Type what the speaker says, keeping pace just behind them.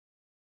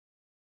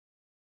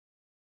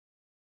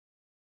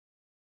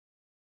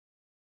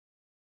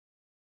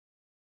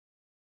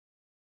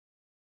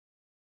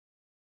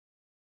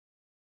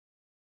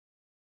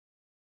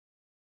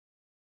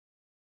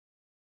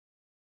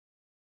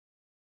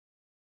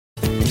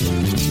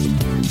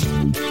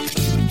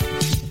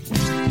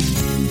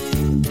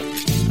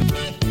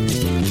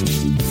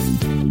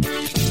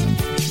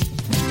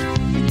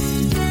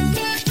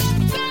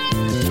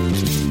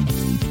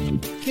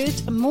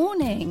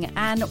morning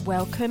and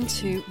welcome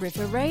to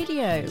River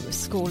Radio,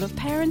 School of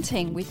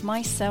Parenting with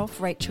myself,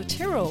 Rachel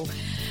Tyrrell.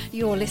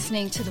 You're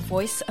listening to the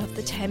voice of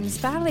the Thames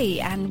Valley,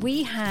 and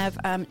we have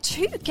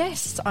two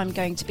guests I'm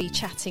going to be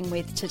chatting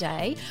with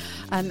today,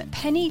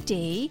 Penny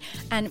D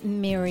and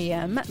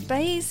Miriam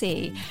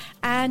Basie.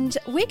 And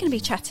we're going to be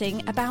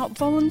chatting about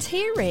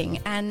volunteering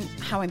and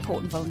how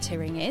important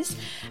volunteering is,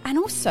 and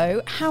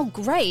also how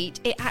great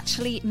it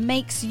actually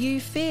makes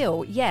you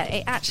feel. Yeah,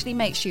 it actually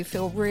makes you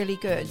feel really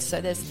good. So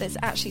there's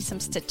actually some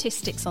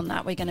statistics on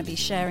that we're going to be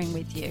sharing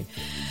with you.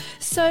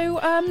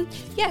 So,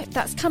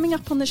 that's coming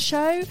up on the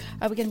show.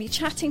 We're going to be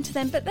chatting to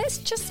them, but let's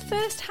just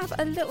first have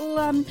a little,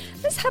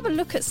 let's have a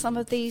look at some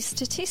of these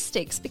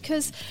statistics,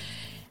 because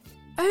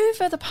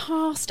over the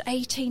past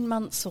 18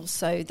 months or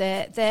so,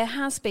 there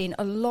has been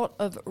a lot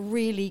of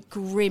really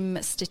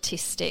grim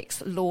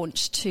statistics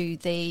launched to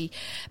the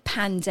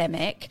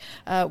pandemic.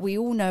 We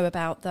all know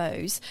about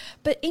those.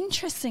 But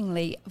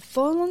interestingly,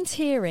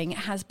 volunteering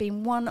has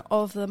been one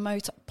of the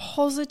most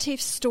positive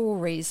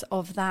stories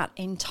of that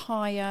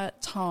entire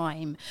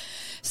time.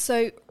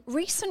 So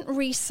recent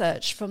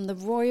research from the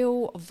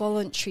Royal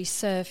Voluntary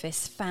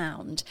Service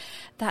found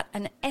that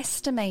an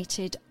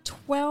estimated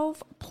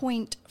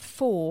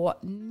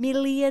 12.4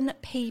 million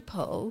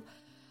people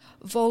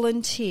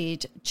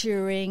volunteered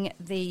during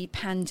the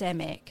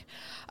pandemic.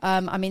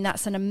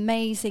 That's an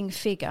amazing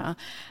figure.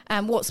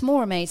 And what's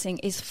more amazing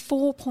is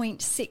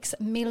 4.6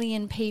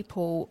 million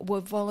people were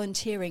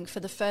volunteering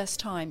for the first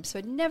time. So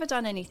had never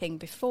done anything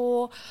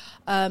before,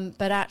 but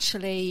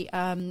actually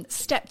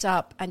stepped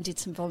up and did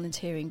some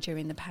volunteering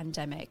during the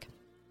pandemic.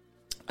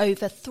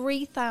 Over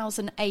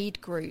 3,000 aid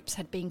groups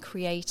had been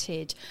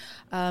created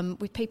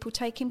with people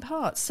taking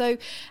part. So,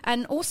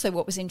 and also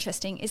what was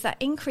interesting is that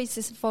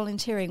increases of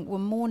volunteering were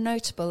more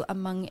notable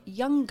among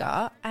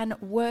younger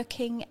and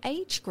working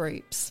age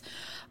groups,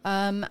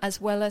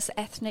 as well as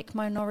ethnic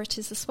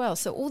minorities as well.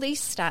 So all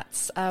these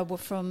stats were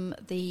from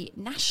the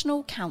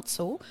National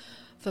Council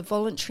for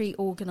Voluntary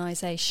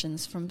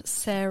Organisations from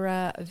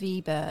Sarah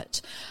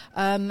Wiebert.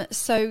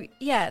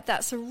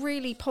 That's a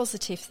really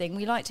positive thing.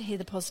 We like to hear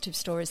the positive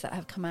stories that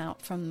have come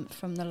out from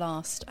the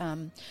last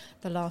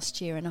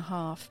year and a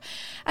half.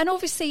 And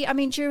obviously,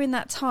 during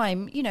that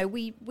time,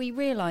 we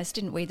realised,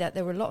 didn't we, that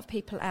there were a lot of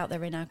people out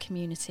there in our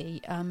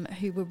community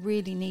who were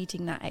really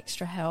needing that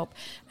extra help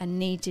and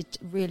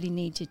really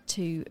needed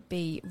to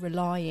be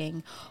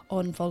relying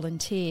on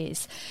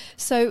volunteers.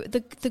 So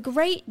the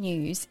great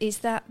news is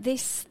that the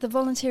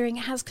volunteering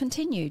has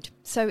continued.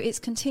 So it's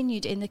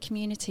continued in the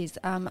communities.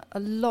 A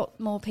lot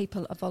more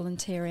people are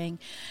volunteering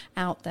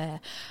out there.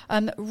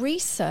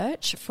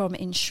 Research from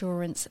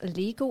Insurance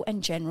Legal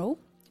and General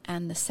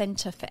and the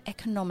Centre for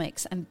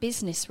Economics and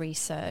Business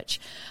Research,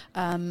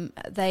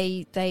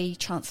 they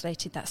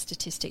translated that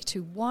statistic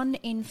to 1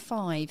 in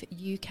 5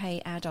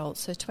 UK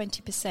adults, so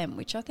 20%,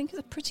 which I think is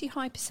a pretty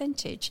high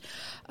percentage,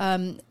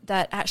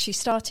 that actually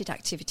started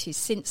activities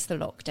since the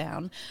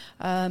lockdown.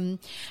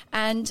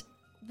 And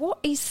what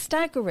is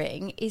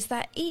staggering is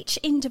that each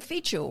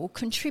individual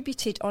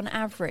contributed on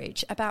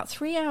average about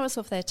 3 hours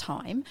of their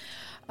time,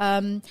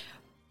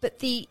 but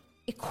the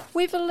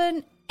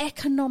equivalent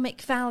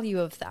economic value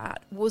of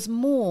that was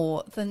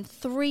more than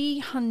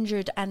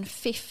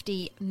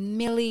 £350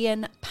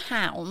 million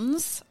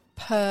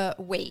per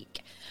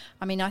week.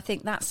 I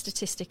think that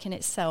statistic in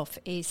itself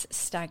is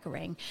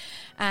staggering.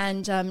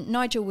 And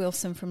Nigel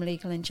Wilson from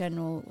Legal and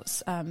General,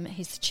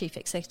 his chief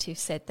executive,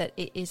 said that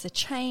it is a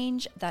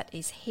change that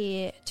is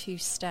here to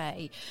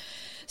stay.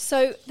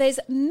 So there's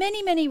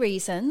many, many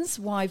reasons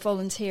why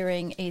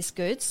volunteering is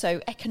good, so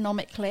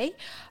economically,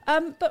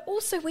 but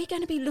also we're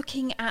going to be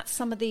looking at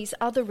some of these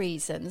other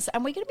reasons,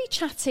 and we're going to be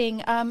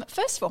chatting,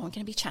 first of all, I'm going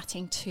to be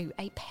chatting to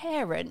a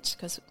parent,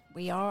 because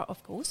we are,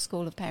 of course,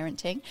 School of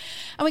Parenting,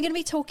 and we're going to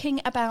be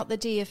talking about the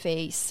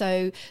DofE.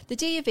 So the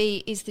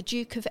DofE is the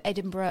Duke of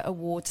Edinburgh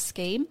Award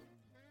Scheme.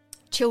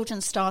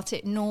 Children start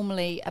it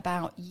normally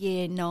about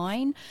year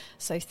 9,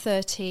 so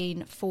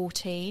 13,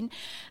 14,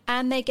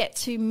 and they get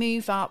to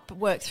move up,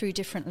 work through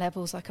different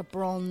levels like a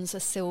bronze, a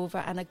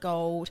silver and a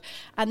gold,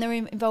 and they're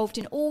involved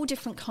in all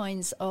different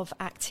kinds of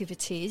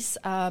activities.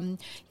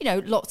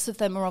 Lots of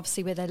them are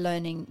obviously where they're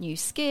learning new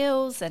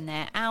skills and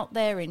they're out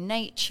there in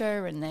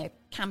nature and they're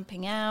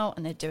camping out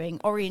and they're doing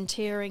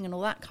orienteering and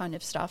all that kind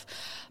of stuff.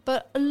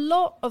 But a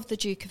lot of the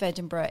Duke of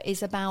Edinburgh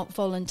is about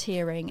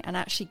volunteering and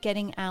actually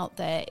getting out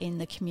there in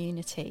the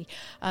community.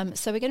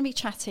 So we're going to be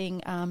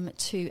chatting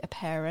to a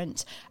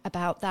parent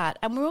about that.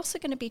 And we're also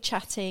going to be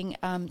chatting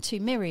to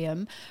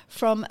Miriam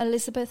from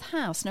Elizabeth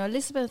House. Now,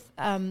 Elizabeth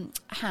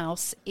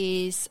House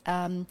is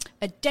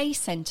a day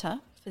centre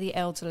for the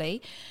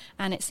elderly,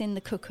 and it's in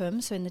the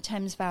Cookham, so in the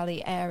Thames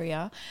Valley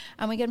area.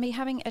 And we're going to be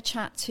having a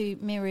chat to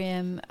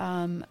Miriam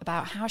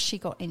about how she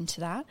got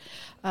into that,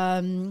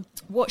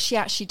 what she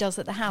actually does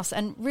at the house,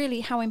 and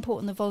really how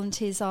important the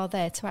volunteers are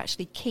there to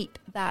actually keep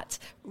that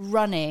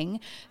running,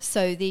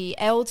 so the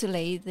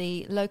elderly,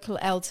 the local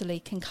elderly,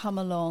 can come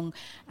along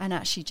and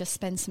actually just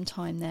spend some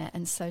time there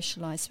and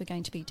socialise. We're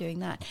going to be doing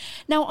that.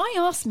 Now, I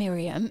asked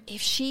Miriam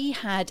if she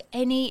had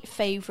any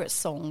favourite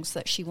songs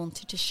that she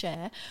wanted to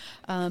share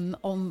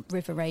on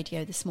River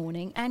Radio this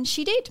morning, and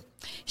she did.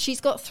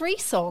 She's got 3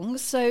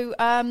 songs, so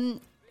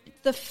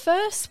the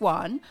first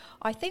one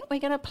I think we're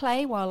going to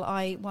play while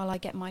I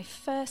get my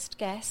first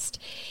guest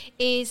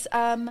is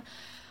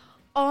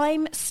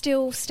I'm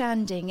Still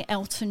Standing,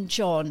 Elton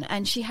John.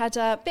 And she had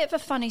a bit of a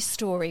funny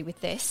story with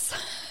this.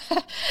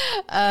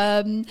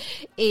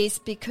 Is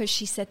because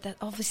she said that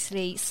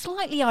obviously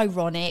slightly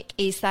ironic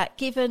is that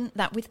given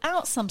that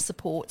without some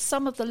support,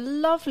 some of the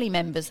lovely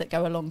members that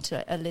go along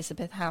to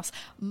Elizabeth House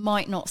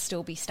might not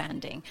still be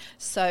standing.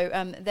 So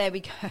there we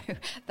go.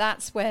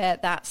 That's where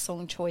that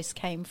song choice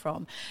came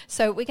from.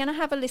 So we're going to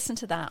have a listen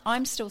to that.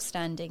 I'm Still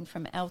Standing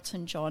from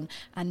Elton John,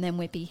 and then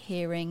we'll be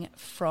hearing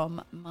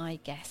from my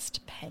guest,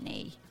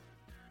 Penny.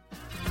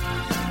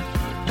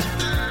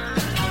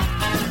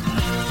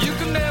 You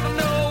can never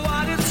know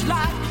what it's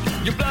like.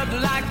 Your blood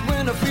like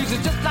winter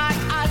freezes just like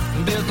ice.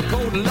 And there's a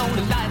cold and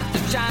lonely light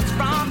that shines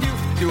from you.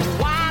 You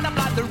wind up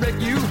like the wreck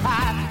you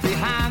hide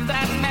behind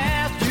that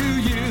mask you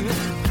use.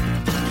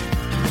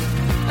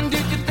 And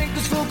did you think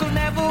this fool could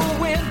never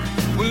win?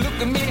 Well, look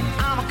at me,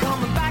 I'm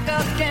coming back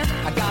again.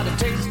 I got a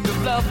taste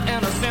of love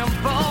in a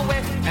simple way.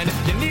 And if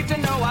you need to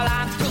know while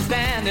I'm still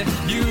standing,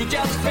 you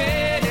just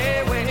fade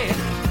away.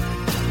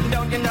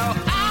 Don't you know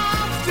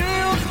I'm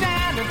still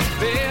standing,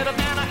 better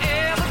than I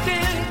ever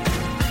did.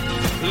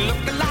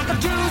 Looking like a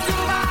true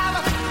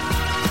survivor,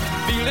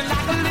 feeling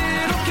like a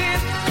little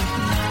kid.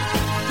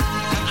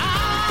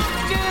 I'm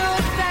still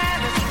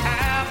standing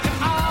after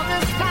all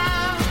this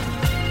time,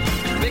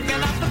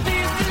 picking up the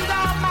pieces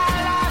of my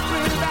life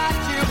without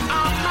you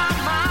on my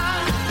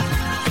mind.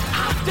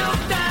 I'm still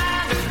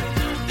standing.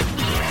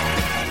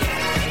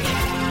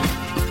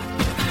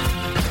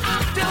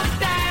 I'm still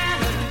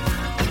standing.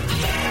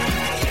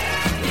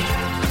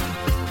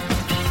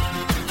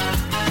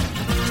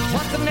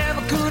 Once I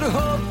never could have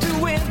hoped to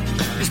win.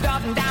 You're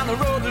starting down the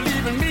road and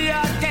leaving me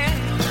again.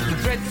 The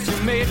threats you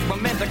made were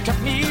meant to cut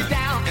me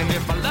down. And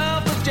if our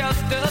love was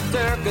just a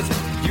circus,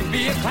 you'd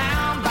be a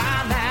clown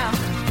by now.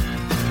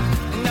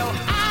 No,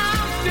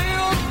 I'm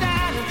still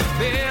standing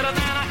better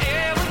than I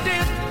ever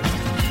did.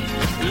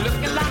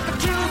 Looking like a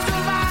true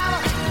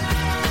survivor,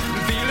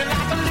 feeling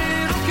like a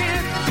little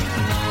kid.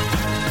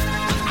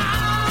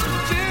 I'm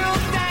still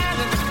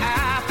standing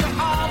after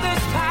all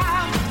this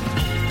time,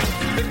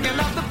 picking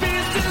up the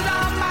pieces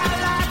of my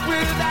life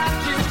without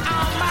you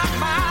on my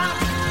mind.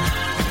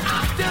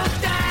 I'm still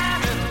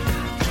standing.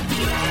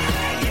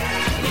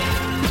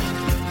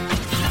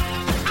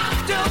 I'm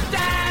still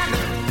standing.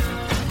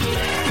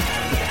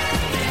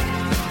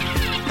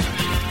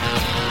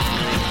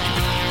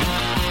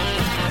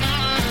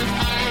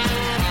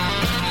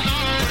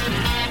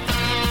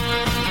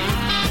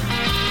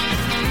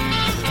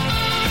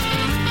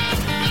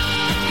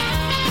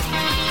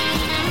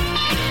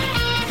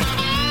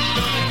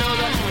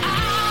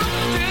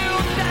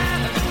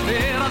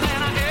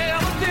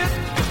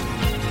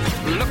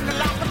 Looking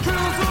like a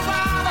true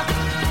survivor,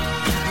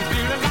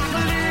 feeling like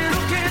a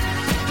little kid.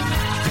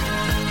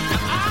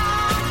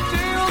 I'm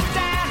still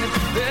standing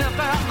there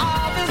for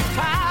all this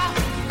time,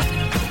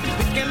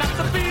 picking up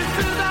the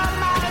pieces of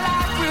my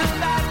life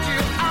without you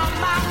on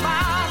my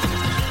mind.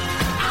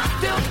 I'm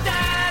still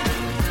standing.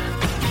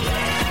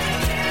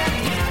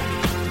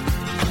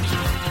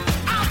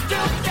 I'm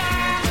still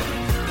standing.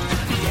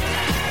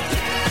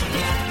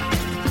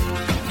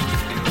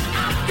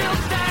 I'm still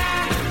standing.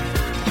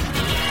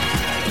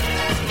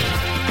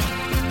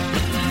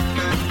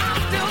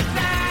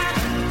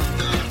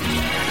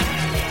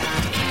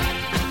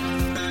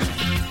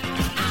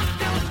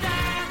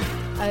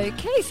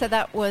 Okay, so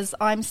that was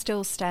I'm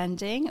Still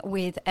Standing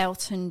with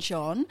Elton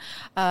John,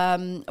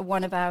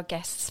 one of our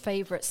guests'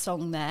 favourite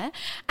song there.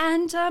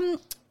 And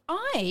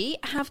I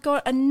have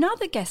got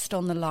another guest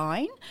on the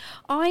line.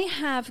 I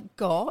have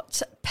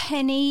got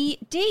Penny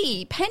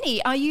D.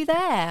 Penny, are you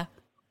there?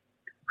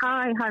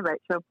 Hi,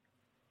 Rachel.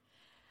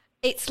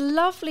 It's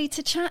lovely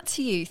to chat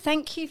to you.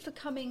 Thank you for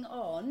coming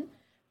on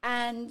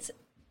and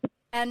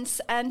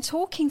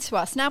talking to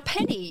us. Now,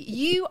 Penny,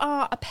 you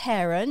are a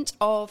parent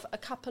of a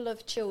couple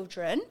of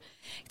children.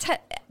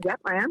 Yep,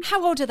 I am.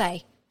 How old are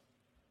they?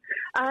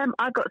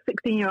 I've got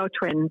 16-year-old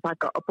twins. I've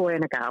got a boy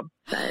and a girl.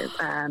 So,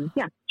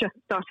 just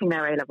starting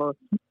their A-levels.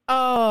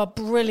 Oh,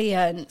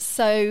 brilliant.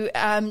 So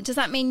does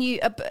that mean you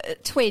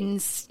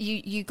twins,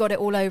 you got it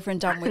all over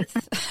and done with?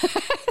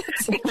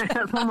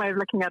 That's one way of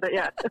looking at it,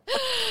 yeah.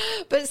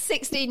 But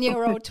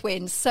 16-year-old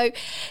twins. So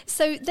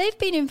they've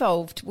been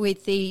involved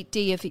with the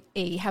D of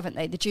E, haven't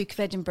they? The Duke of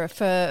Edinburgh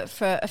for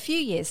a few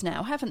years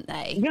now, haven't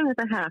they? Yeah,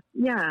 they have.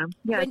 Yeah.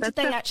 When did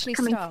they actually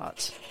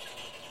start?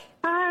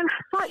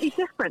 Slightly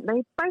different.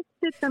 They both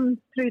did them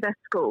through their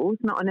schools,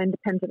 not an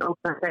independent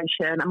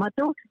organisation. And my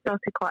daughter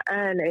started quite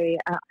early.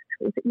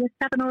 Was it year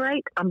 7 or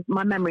 8?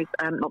 My memory's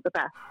not the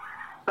best.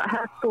 but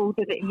her school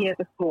did it a year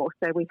before,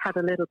 so we had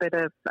a little bit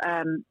of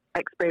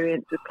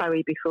experience with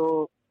Chloe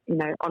before,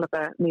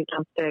 Oliver moved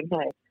on to doing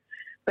his.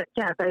 But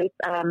yeah,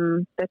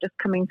 they're just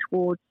coming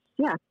towards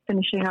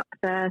finishing up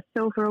their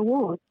silver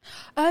award.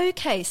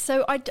 Okay,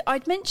 so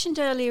I'd mentioned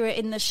earlier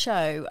in the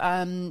show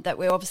that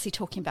we're obviously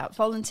talking about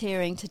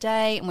volunteering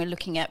today, and we're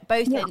looking at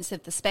both ends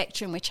of the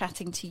spectrum. We're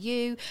chatting to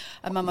you,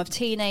 a mum of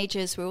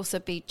teenagers. We'll also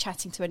be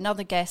chatting to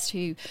another guest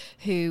who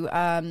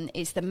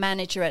is the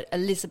manager at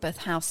Elizabeth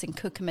House in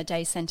Cookham, a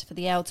day centre for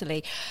the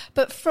elderly.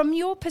 But from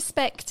your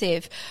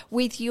perspective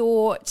with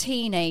your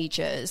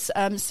teenagers,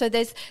 so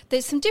there's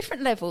some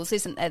different levels,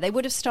 isn't there? They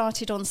would have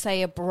started on,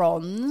 say, a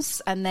bronze,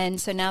 and then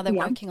so now they're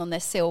working on their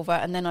silver,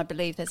 and then I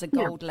believe there's a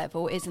gold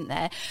level, isn't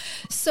there?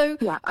 So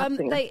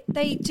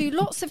they do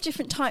lots of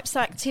different types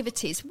of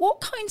activities.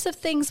 What kinds of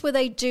things were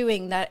they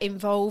doing that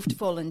involved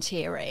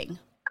volunteering?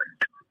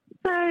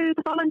 So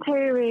the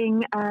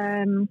volunteering,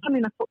 funny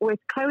enough, with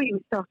Chloe, we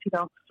started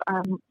off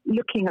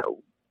looking at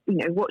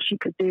what she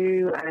could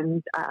do,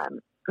 and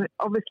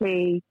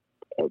obviously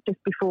just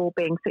before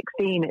being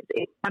 16,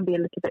 it can be a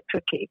little bit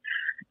tricky.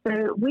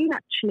 So we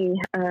actually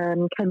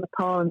came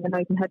upon the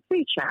Maidenhead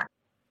Food Chat.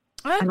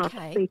 Okay. And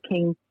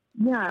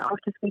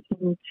after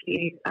speaking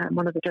to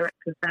one of the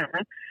directors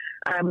there,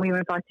 we were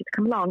invited to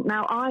come along.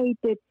 Now, I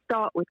did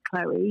start with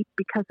Chloe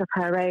because of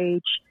her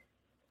age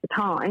at the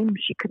time.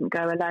 She couldn't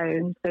go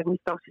alone, so we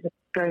started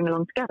going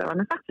along together on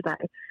a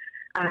Saturday.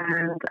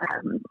 And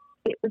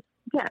it was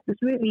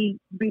really,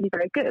 really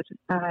very good.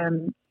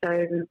 So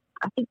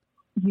I think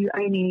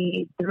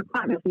the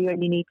requirement is you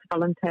only need to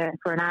volunteer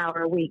for an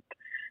hour a week,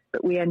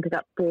 but we ended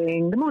up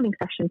doing the morning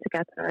session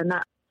together, and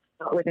that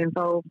would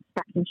involve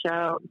stacking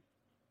shelves.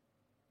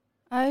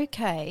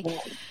 Okay.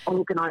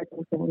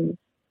 Organising things.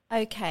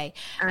 Okay.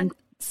 And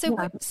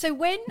so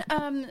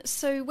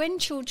when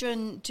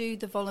children do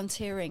the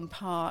volunteering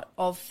part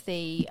of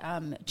the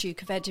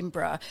Duke of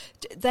Edinburgh,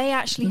 they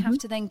actually have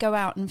to then go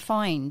out and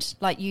find,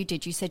 like you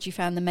did. You said you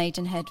found the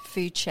Maidenhead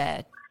Food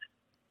Shed.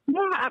 Yeah,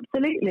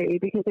 absolutely.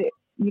 Because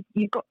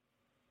you've got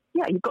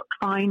to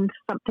find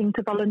something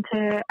to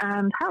volunteer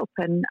and help,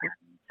 and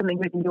something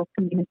within your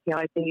community,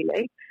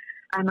 ideally.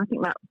 And I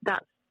think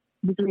that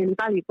was really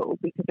valuable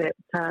because it,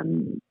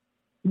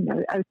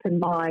 opened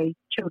my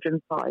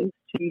children's eyes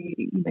to,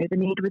 the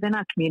need within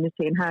our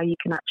community and how you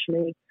can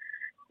actually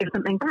give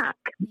something back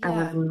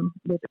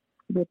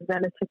with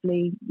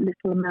relatively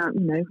little amount,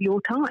 your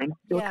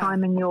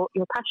time and your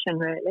passion,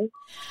 really.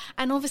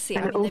 And obviously,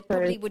 they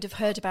probably would have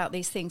heard about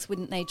these things,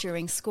 wouldn't they,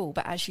 during school?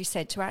 But as you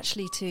said, to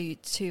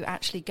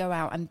actually go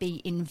out and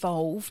be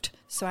involved,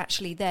 so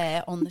actually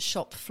there on the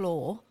shop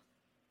floor.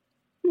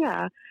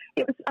 Yeah.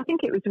 I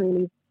think it was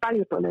really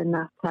valuable in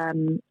that,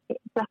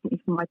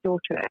 definitely for my daughter,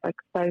 it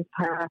exposed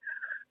her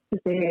to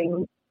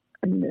seeing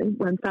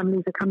when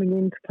families are coming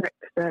in to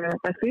collect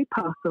their food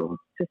parcels,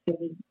 to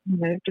see,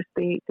 just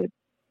the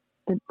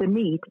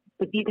need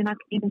in our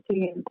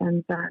community,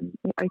 and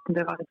it opened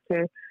her eyes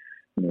to,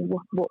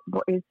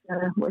 what is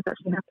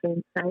actually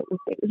happening. So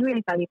it was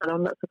really valuable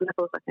on lots of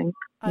levels, I think.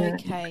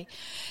 Okay,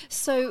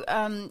 so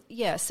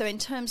so in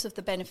terms of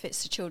the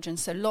benefits to children,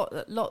 so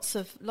lots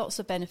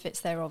of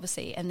benefits there,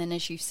 obviously, and then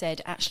as you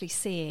said, actually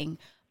seeing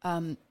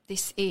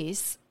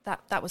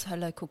that was her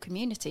local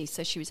community,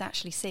 so she was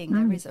actually seeing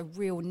there is a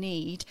real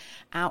need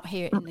out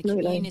here in the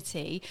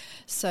community.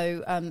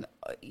 So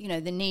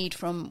the need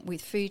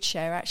with Food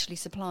Share actually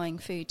supplying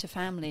food to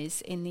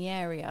families in the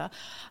area,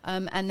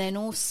 and then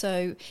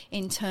also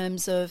in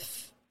terms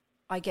of,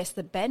 I guess,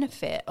 the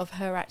benefit of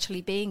her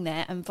actually being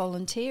there and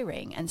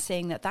volunteering and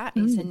seeing that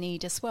is a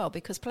need as well,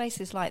 because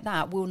places like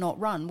that will not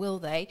run, will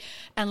they,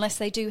 unless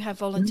they do have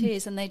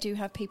volunteers and they do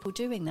have people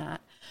doing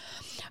that.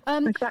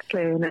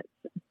 Exactly, and it's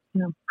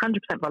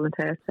 100%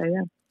 volunteer, so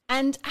yeah.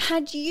 And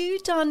had you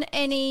done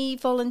any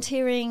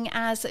volunteering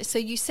so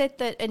you said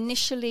that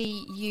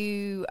initially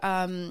you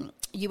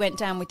went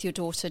down with your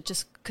daughter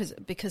just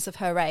because of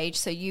her age,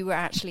 so you were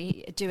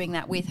actually doing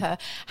that with her.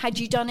 Had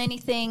you done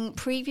anything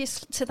previous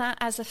to that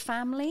as a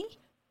family?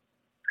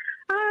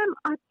 I'm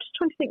just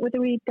trying to think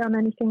whether we'd done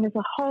anything as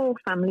a whole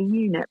family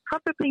unit.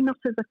 Probably not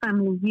as a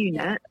family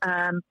unit,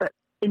 but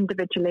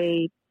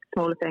individually,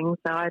 smaller things.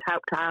 So I'd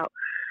helped out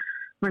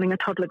running a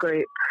toddler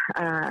group,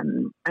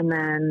 and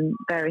then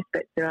various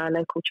bits through our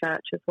local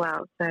church as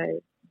well. So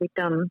we've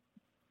done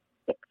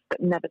it, but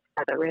never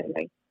together,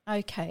 really.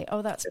 Okay.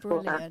 Oh, that's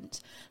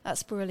brilliant.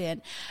 That's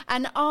brilliant.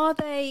 And are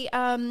they,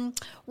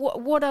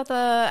 what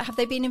other, have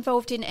they been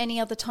involved in any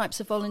other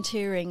types of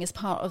volunteering as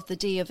part of the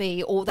D of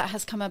E, or that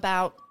has come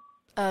about,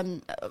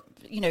 from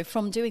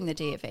doing the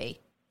D of E?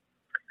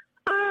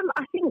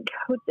 I think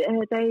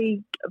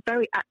they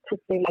very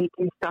actively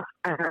do stuff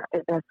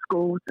at their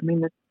schools. I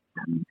mean,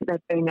 they're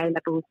doing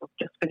A-levels. I've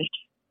just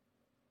finished,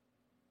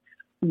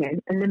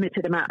 a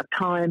limited amount of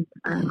time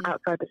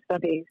outside of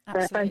studies.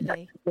 Absolutely. They're both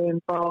actively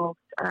involved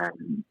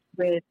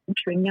with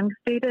mentoring young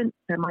students.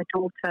 So my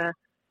daughter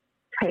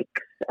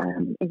takes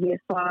a year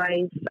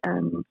 5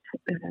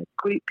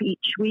 group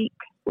each week,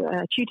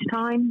 tutor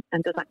time,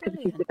 and does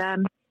activities with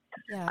them.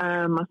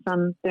 Yeah. My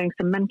son's doing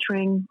some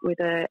mentoring with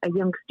a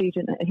young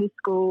student at his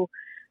school.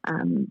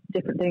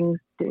 Different things,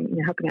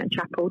 helping out in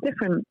chapel,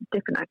 different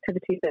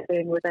activities they're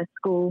doing with their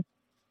school.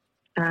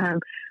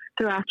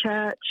 Through our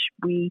church,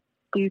 we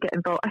do get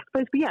involved. I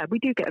suppose, we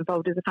do get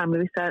involved as a family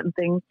with certain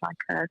things like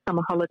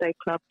summer holiday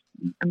clubs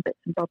and bits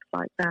and bobs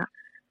like that.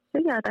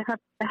 So yeah, they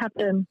have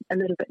done a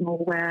little bit more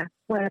where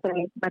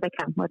they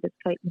can, where they've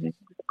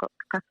got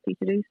capacity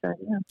to do so.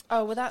 Yeah.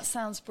 Oh well, that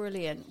sounds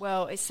brilliant.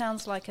 Well, it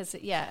sounds like as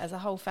a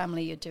whole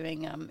family, you're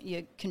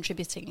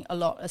contributing a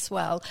lot as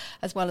well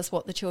as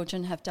what the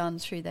children have done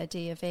through their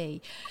D of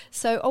E.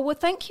 So,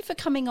 thank you for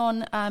coming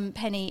on,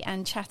 Penny,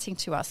 and chatting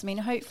to us. I mean,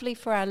 hopefully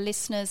for our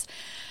listeners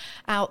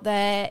out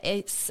there,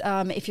 it's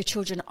if your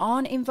children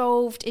aren't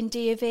involved in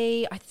D of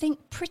E, I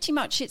think pretty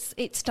much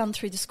it's done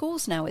through the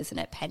schools now, isn't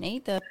it, Penny?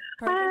 The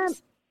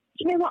programs?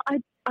 You know what?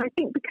 I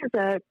think because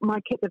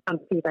my kids have done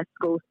through their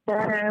schools,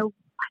 I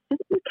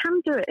think you can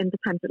do it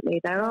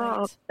independently. There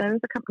is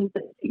a company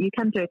that you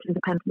can do it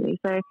independently.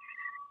 So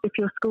if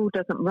your school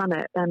doesn't run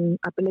it, then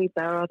I believe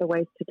there are other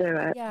ways to do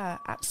it. Yeah,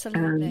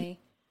 absolutely.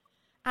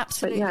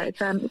 Absolutely. Yeah,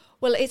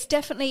 it's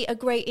definitely a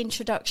great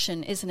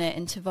introduction, isn't it,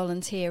 into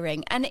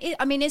volunteering? And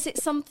is it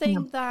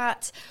something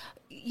that,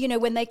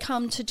 when they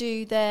come to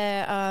do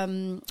their,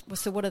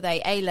 so what are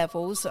they,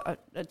 A-levels? I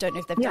don't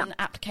know if they've done an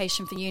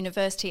application for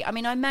university. I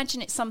mean, I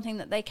imagine it's something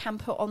that they can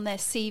put on their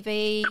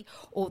CV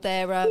or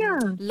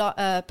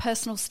their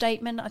personal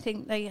statement. I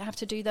think they have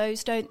to do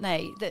those, don't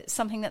they? That's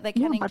something that they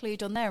can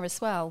include on there as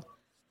well.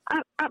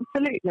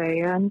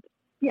 Absolutely. And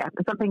yeah,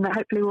 something that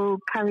hopefully will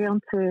carry on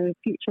to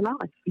future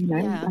life,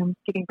 and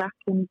giving back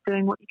and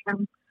doing what you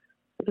can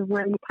sort of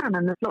where you can.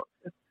 And there's lots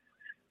of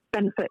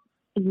benefits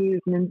to you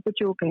as an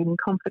individual, gaining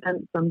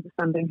confidence,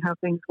 understanding how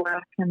things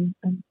work, and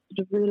sort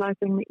of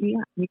realising that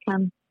you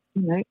can,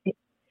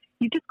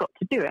 you've just got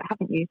to do it,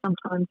 haven't you?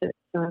 Sometimes it's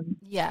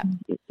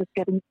just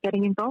getting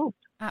involved.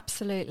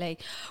 Absolutely.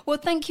 Well,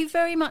 thank you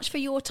very much for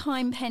your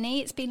time, Penny.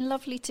 It's been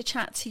lovely to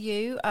chat to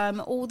you.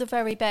 All the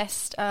very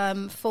best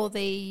for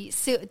the...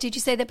 Did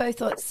you say they're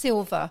both at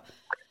silver?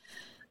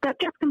 They've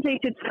just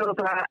completed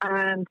silver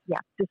and,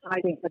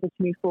 deciding whether to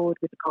move forward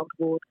with the gold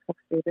award.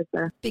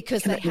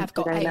 Because they have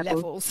got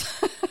A-levels,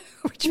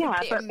 which would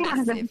be a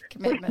massive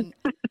commitment.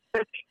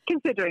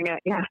 Considering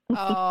it, yeah.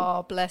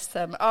 Oh, bless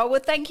them. Oh,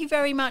 well, thank you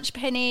very much,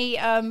 Penny,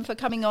 for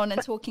coming on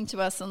and talking to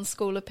us on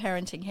School of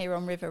Parenting here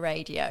on River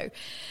Radio.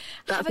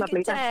 That's Have a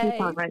lovely. Good day. Thank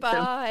you, Rachel.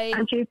 Bye.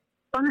 And you.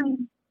 Bye.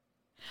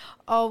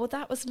 Oh, well,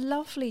 that was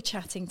lovely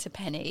chatting to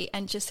Penny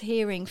and just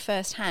hearing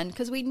firsthand,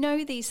 because we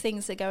know these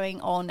things are going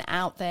on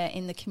out there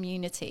in the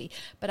community,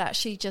 but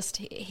actually just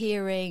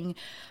hearing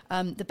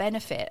the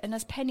benefit. And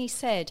as Penny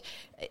said,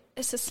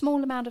 it's a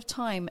small amount of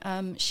time.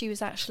 She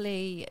was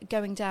actually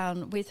going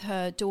down with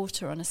her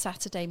daughter on a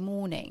Saturday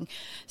morning.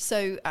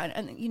 So,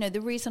 and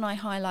the reason I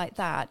highlight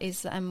that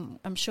is,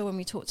 I'm sure when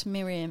we talk to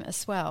Miriam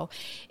as well,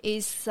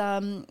 is,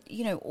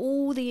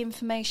 all the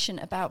information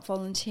about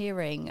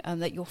volunteering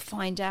that you'll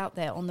find out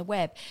there on the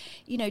web,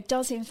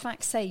 does in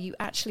fact say you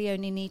actually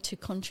only need to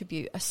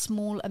contribute a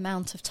small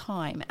amount of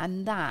time,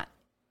 and that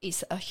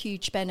is a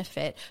huge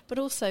benefit, but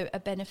also a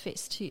benefit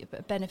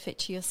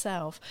to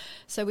yourself.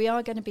 So we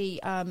are going to be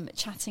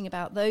chatting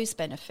about those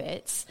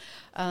benefits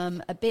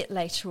a bit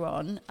later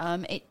on.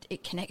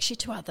 It connects you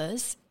to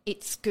others.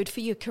 It's good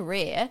for your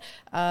career,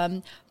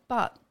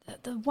 but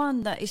the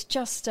one that is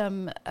just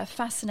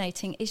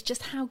fascinating is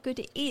just how good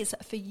it is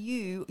for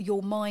you,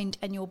 your mind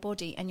and your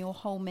body and your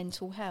whole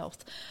mental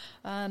health.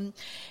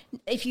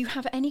 If you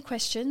have any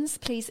questions,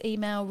 please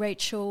email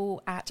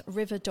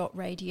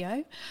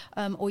rachel@river.radio,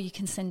 or you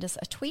can send us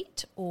a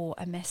tweet or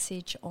a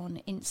message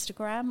on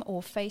Instagram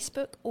or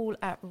Facebook, all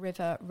at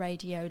River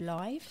Radio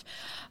Live.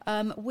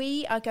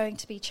 We are going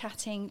to be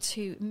chatting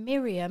to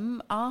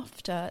Miriam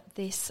after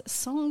this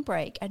song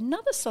break.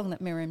 Another song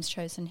that Miriam's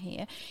chosen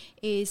here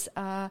is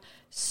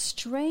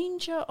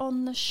Stranger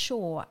on the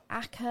Shore,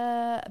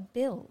 Acker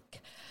Bilk.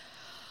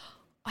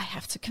 I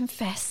have to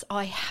confess,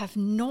 I have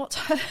not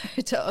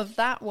heard of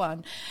that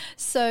one.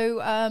 So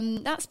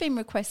that's been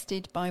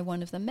requested by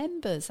one of the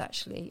members,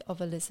 actually, of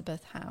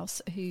Elizabeth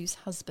House, whose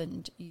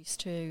husband used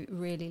to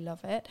really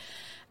love it,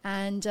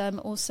 and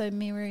also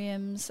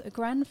Miriam's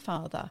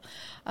grandfather.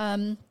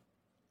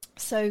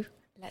 So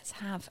let's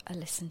have a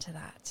listen to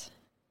that.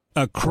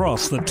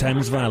 Across the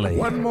Thames Valley.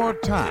 One more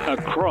time.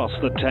 Across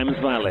the Thames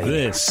Valley.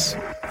 This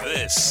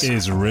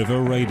is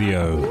River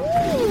Radio.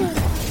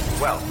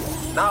 Well,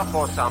 now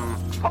for some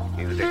pop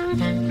music.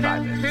 Try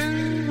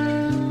this.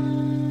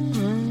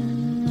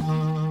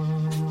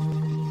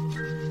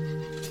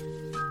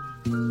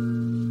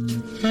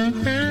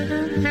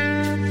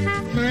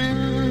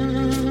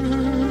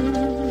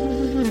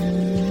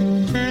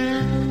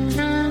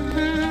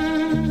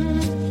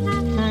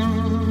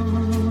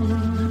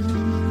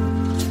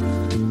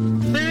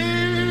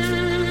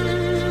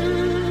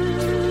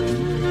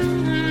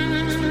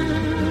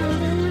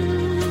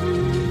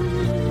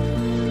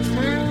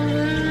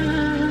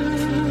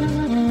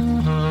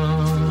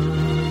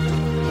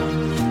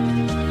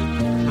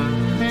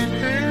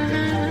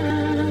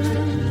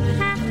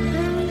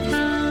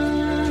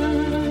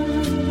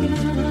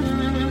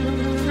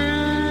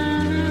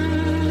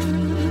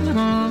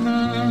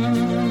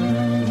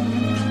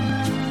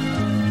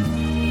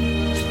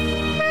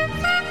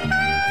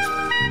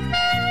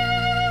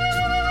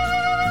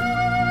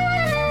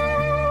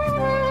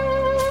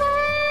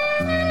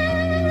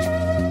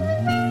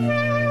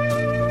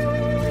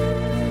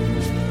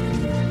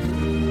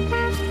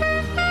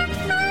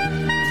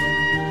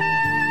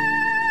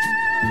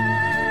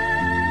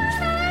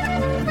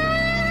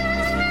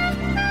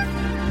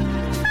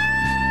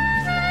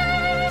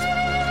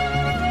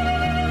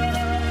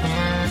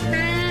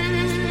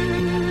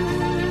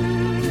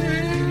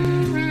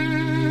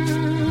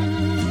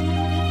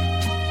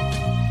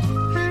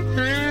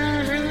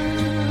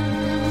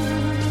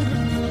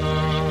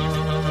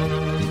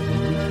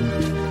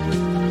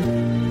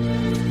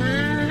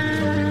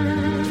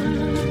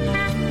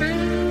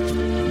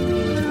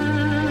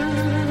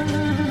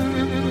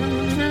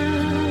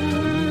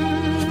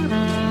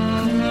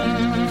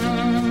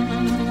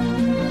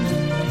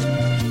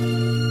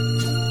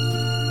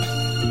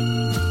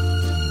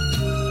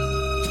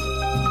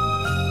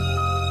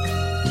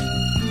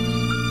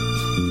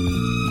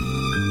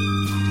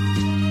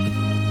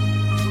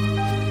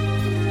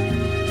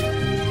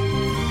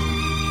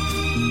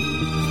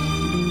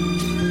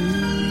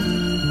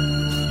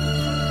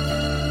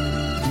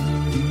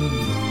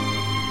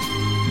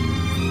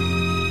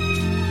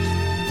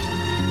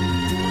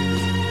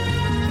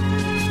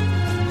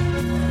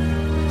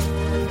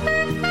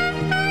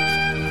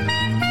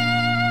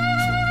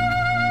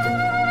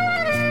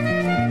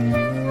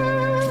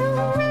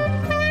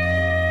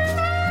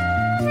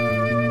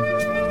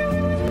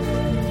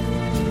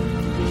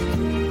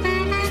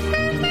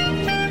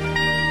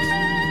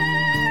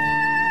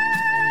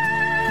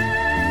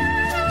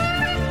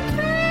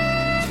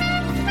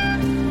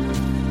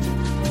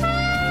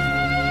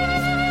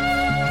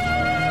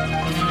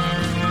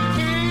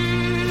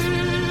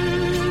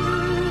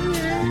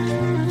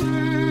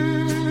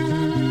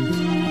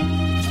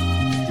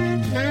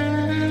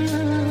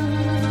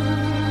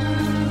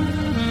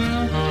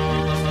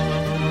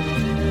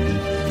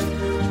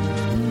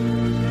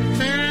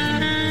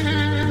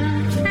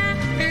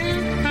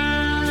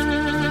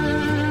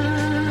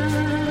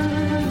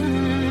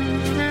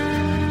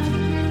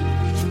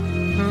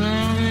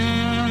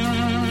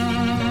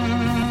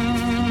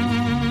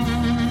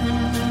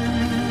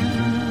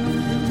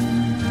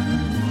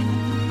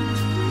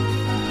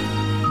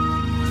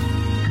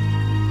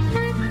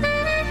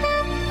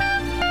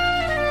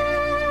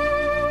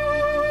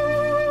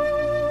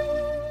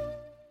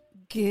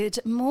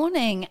 Good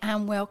morning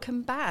and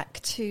welcome back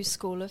to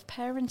School of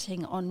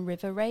Parenting on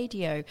River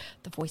Radio,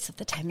 the voice of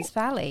the Thames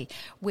Valley,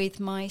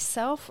 with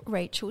myself,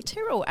 Rachel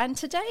Tyrrell. And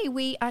today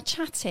we are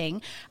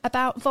chatting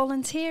about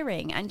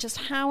volunteering and just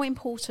how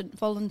important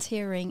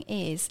volunteering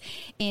is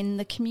in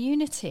the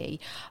community.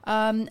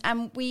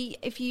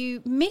 If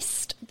you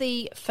missed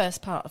the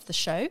first part of the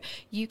show,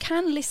 you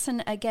can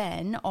listen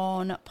again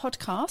on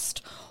podcast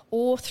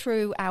or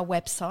through our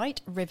website,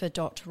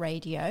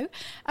 river.radio.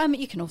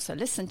 You can also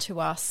listen to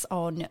us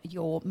on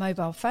your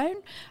mobile phone,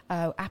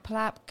 Apple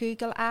app,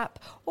 Google app,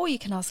 or you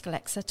can ask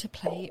Alexa to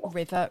play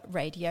River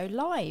Radio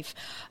Live.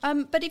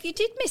 But if you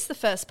did miss the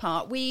first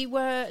part, we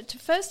were,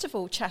 first of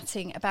all,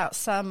 chatting about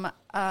some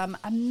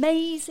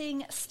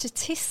amazing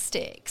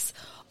statistics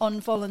on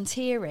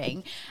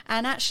volunteering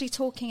and actually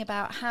talking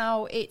about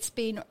how it's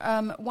been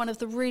one of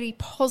the really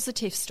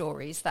positive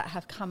stories that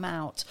have come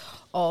out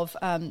of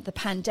the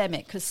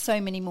pandemic, because so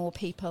many more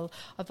people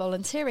are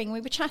volunteering.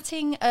 We were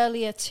chatting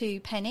earlier to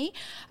Penny,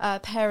 a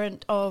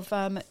parent of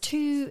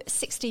two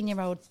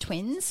 16-year-old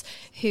twins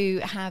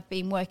who have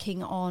been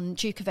working on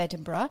Duke of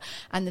Edinburgh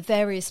and the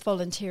various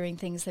volunteering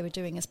things they were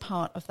doing as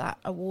part of that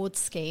award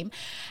scheme.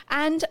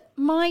 And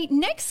my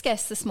next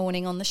guest this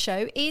morning on the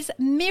show is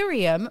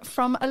Miriam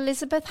from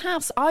Elizabeth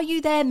House. Are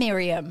you there,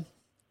 Miriam?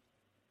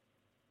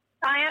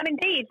 I am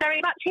indeed,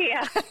 very much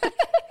here.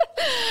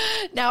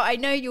 Now, I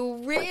know you're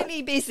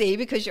really busy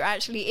because you're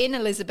actually in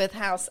Elizabeth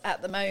House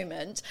at the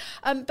moment.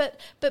 But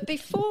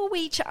before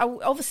we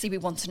obviously we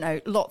want to know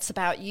lots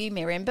about you,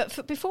 Miriam,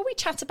 but before we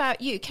chat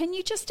about you, can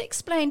you just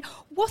explain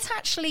what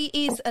actually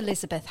is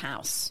Elizabeth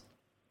House?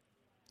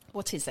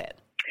 What is it?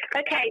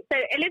 Okay, so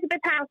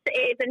Elizabeth House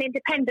is an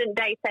independent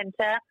day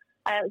centre.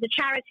 It was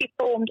a charity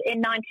formed in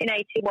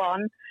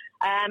 1981,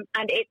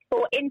 and it's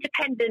for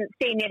independent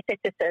senior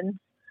citizens.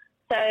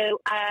 So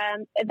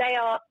they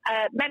are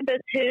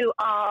members who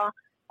are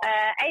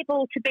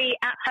able to be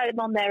at home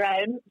on their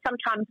own,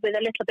 sometimes with a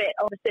little bit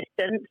of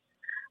assistance,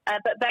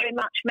 but very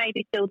much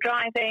maybe still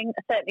driving,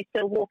 certainly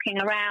still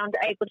walking around,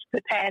 able to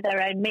prepare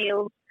their own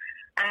meals.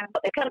 And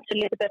what they come to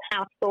Elizabeth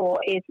House for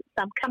is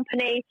some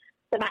company,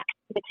 some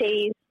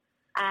activities,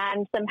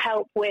 and some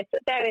help with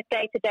various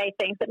day-to-day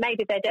things that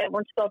maybe they don't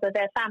want to bother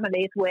their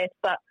families with,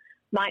 but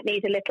might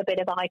need a little bit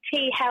of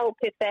IT help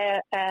if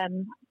they're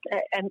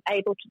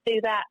able to do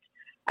that.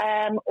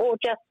 Or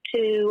just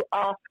to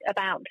ask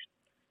about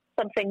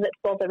something that's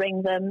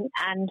bothering them,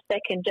 and they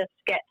can just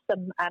get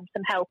some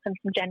help and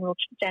some general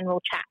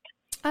chat.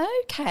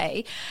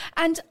 Okay,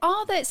 and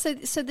are there so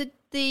it's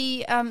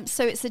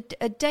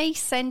a day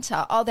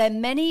centre? Are there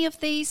many of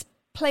these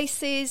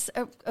places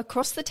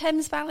across the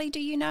Thames Valley? Do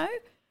you know?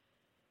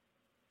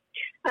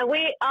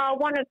 We are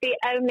one of the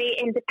only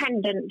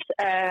independent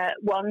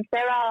ones.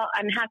 There are,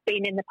 and have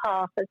been in the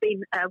past, there's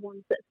been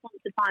ones that are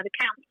sponsored by the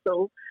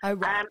council. Oh,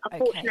 right.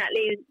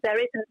 Unfortunately, there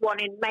isn't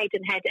one in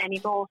Maidenhead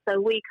anymore, so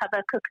we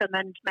cover Cookham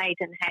and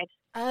Maidenhead.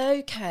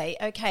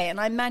 Okay. And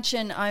I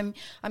imagine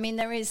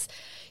there is,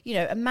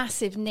 a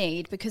massive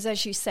need because,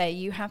 as you say,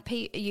 you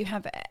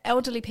have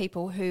elderly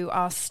people who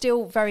are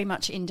still very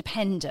much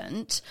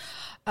independent,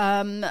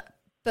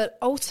 but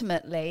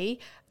ultimately,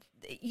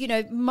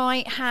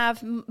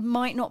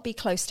 might not be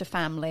close to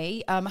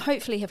family,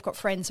 hopefully have got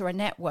friends or a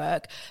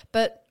network,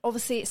 but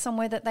obviously it's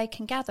somewhere that they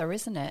can gather,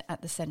 isn't it,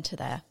 at the centre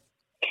there?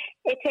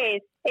 It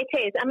is.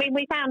 I mean,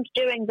 we found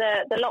during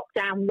the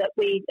lockdown that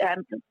we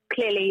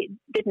clearly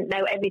didn't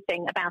know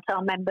everything about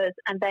our members,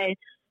 and a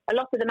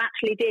lot of them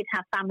actually did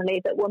have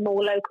family that were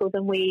more local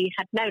than we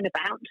had known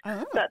about.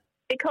 Oh. But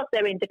because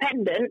they're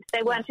independent,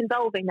 they weren't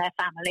involving their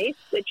families,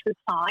 which was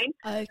fine.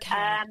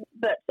 Okay.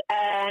 But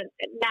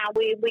now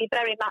we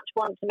very much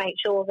want to make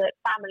sure that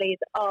families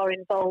are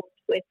involved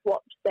with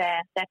what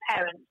their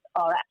parents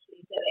are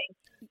actually doing,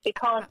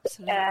 because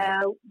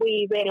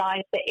we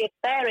realise that if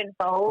they're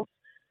involved,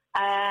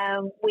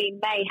 we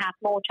may have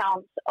more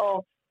chance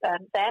of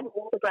them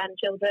or the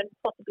grandchildren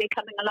possibly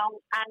coming along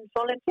and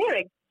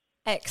volunteering.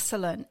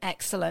 Excellent.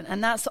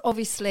 And that's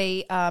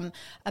obviously a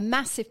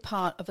massive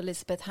part of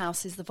Elizabeth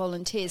House is the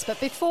volunteers. But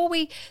before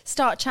we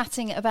start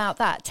chatting about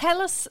that, tell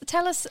us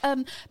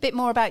a bit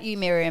more about you,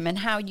 Miriam, and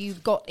how you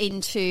got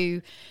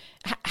into,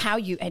 how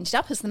you ended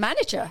up as the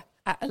manager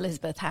at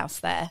Elizabeth House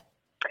there.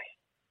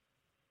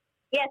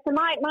 Yeah, so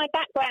my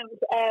background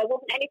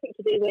wasn't anything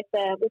to do with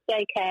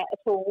daycare at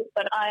all,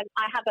 but I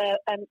have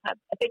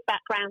a big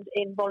background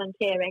in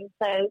volunteering.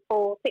 So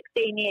for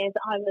 16 years,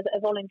 I was a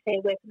volunteer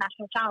with the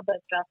National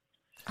Childbirth Trust.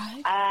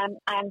 Oh.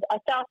 And I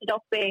started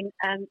off being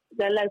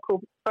the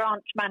local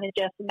branch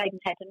manager for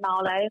Maidenhead and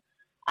Marlow,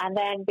 and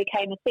then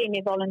became a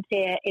senior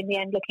volunteer in the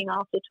end, looking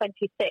after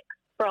 26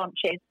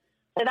 branches.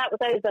 So that was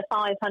over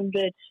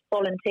 500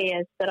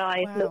 volunteers that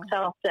I looked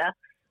after.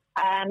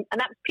 And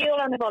that was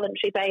pure on a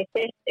voluntary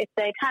basis. If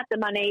they'd had the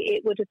money,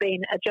 it would have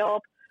been a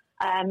job.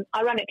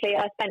 Ironically,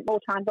 I spent more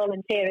time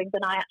volunteering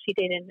than I actually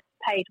did in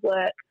paid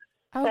work.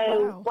 Oh,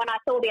 so wow. When I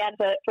saw the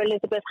advert for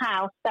Elizabeth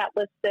House, that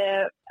was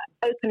the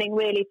opening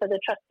really for the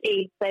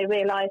trustees. They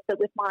realised that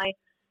with my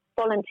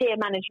volunteer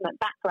management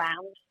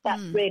background.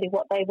 That's really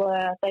what they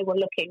were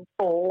looking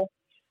for.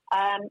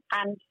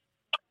 And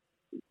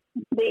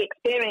the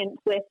experience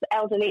with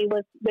elderly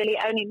was really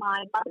only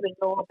my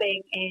mother-in-law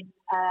being in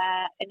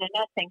a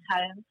nursing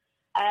home,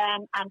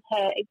 and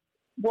her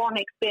one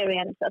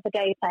experience of a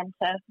day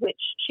centre,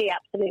 which she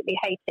absolutely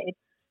hated.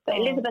 But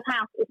Elizabeth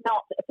House is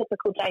not a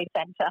typical day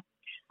centre,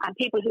 and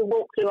people who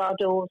walk through our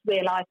doors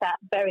realise that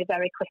very,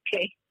 very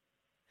quickly.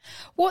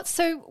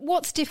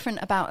 What's different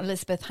about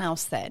Elizabeth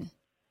House then?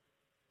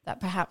 That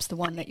perhaps the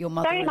one that your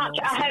mother very much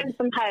a home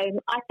from home.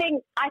 I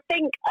think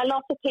a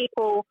lot of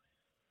people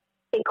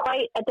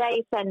equate a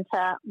day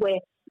centre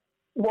with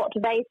what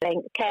they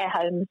think care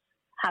homes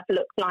have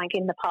looked like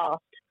in the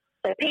past.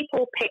 So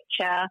people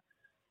picture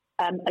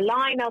a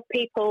line of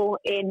people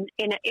in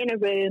a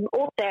room,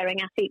 all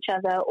staring at each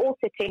other, all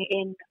sitting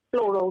in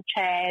floral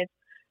chairs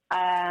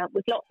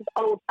with lots of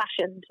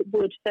old-fashioned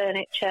wood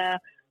furniture,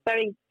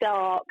 very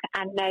dark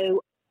and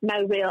no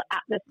real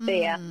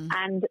atmosphere,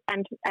 and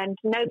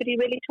nobody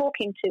really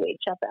talking to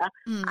each other.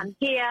 And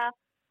here,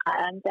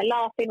 they're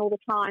laughing all the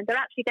time. They're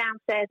actually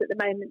downstairs at the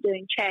moment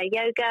doing chair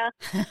yoga.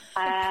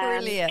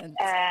 Brilliant.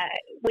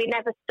 We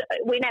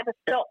never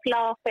stop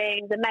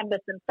laughing. The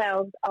members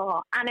themselves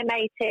are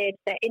animated.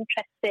 They're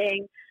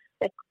interesting.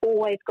 They've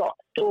always got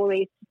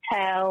stories to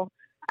tell.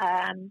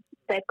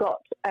 They've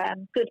got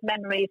good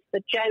memories for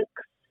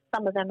jokes.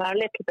 Some of them are a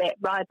little bit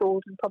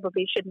ribald and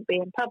probably shouldn't be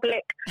in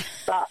public.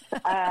 But,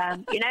 at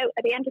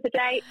the end of the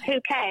day, who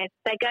cares?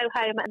 They go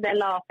home and they're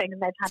laughing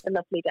and they've had a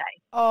lovely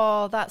day.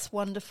 Oh, that's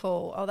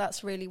wonderful. Oh,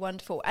 that's really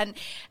wonderful. And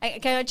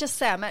can I just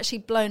say, I'm actually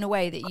blown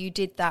away that you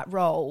did that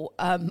role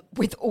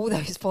with all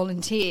those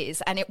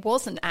volunteers. And it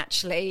wasn't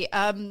actually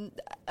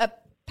a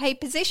paid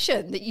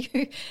position that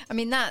you,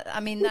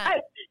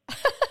 that.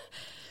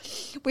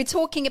 We're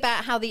talking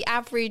about how the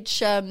average,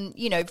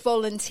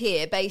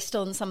 volunteer, based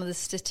on some of the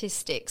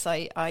statistics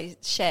I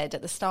shared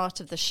at the start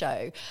of the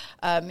show,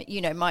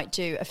 might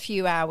do a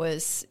few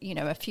hours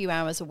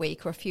a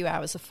week or a few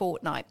hours a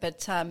fortnight.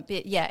 But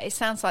yeah, it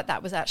sounds like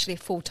that was actually a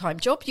full-time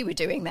job you were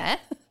doing there.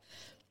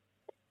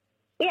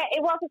 Yeah,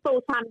 it was a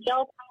full-time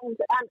job, and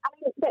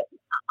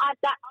I've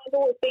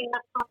always been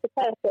that type of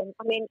person.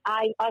 I mean,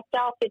 I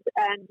started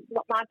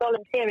my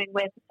volunteering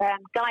with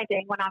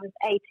guiding when I was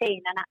 18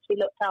 and actually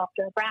looked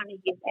after a Brownie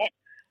unit.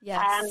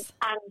 Yes.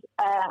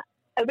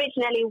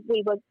 Originally,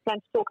 we were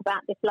going to talk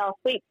about this last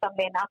week,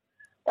 funnily enough.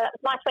 It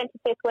was my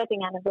 25th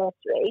wedding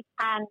anniversary,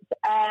 and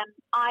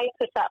I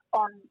put up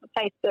on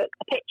Facebook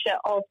a picture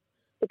of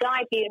the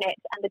guide unit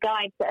and the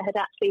guides that had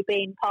actually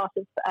been part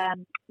of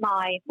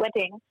my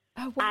wedding.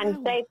 Oh, wow.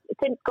 And they've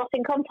since got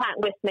in contact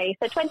with me.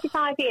 So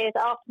 25 years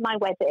after my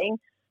wedding,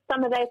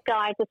 some of those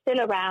guys are still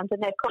around and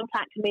they've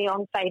contacted me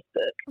on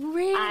Facebook.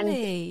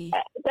 Really?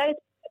 And those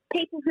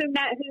people who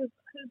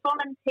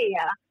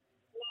volunteer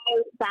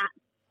know that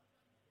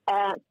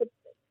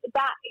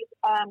that is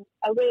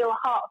a real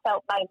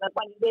heartfelt moment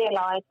when you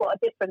realise what a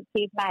difference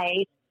you've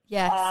made.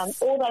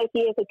 Yes. All those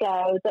years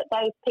ago, that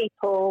those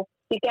people,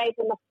 you gave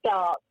them a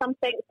start.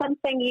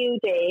 Something you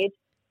did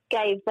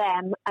gave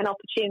them an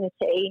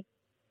opportunity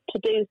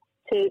to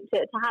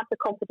have the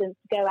confidence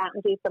to go out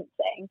and do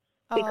something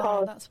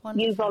because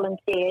you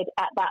volunteered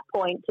at that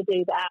point to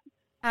do that.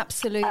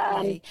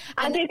 Absolutely.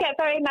 I do get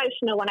very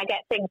emotional when I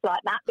get things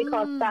like that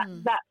because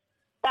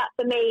that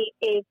for me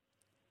is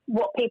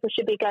what people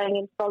should be going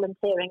into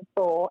volunteering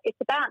for. It's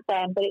about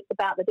them, but it's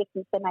about the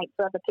difference they make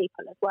for other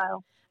people as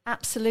well.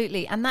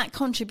 Absolutely. And that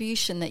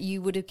contribution that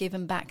you would have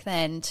given back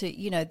then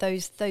to,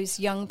 those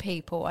young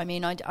people. I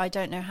mean, I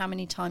don't know how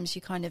many times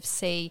you kind of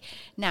see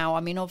now.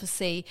 I mean,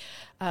 obviously,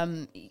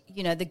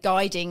 the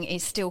guiding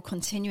is still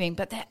continuing,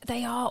 but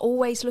they are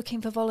always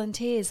looking for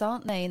volunteers,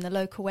 aren't they, in the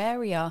local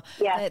area?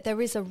 Yeah.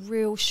 There is a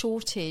real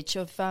shortage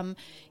of,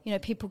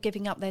 people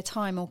giving up their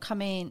time or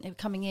coming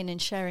in and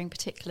sharing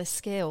particular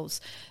skills.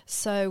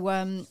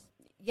 So,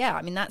 yeah,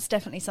 I mean, that's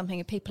definitely something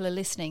if people are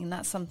listening, and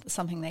that's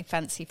something they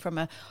fancy from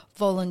a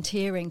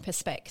volunteering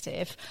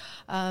perspective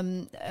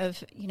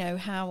of,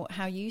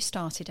 how you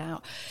started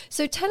out.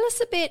 So tell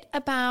us a bit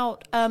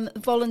about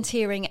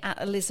volunteering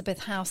at Elizabeth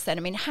House then.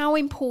 I mean, how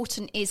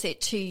important is it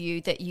to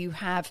you that you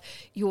have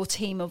your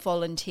team of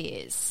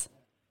volunteers?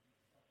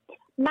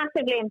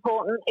 Massively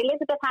important.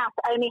 Elizabeth House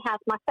only has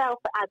myself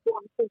as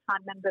one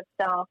full-time member of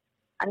staff,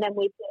 and then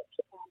we've got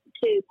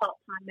 2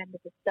 part-time members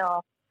of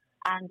staff,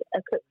 and a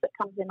cook that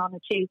comes in on a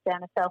Tuesday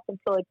on a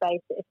self-employed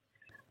basis.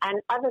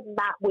 And other than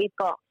that, we've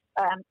got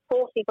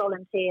 40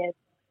 volunteers,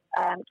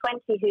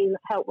 20 who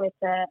help with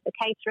the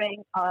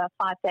catering 5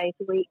 days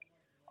a week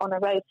on a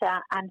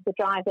rota, and the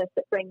drivers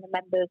that bring the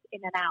members in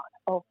and out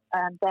of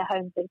their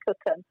homes in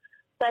Cookham.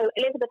 So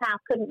Elizabeth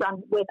House couldn't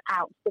run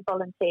without the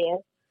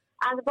volunteers.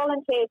 And the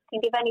volunteers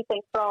can give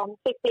anything from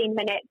 15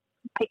 minutes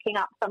picking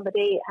up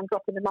somebody and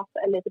dropping them off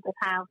at Elizabeth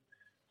House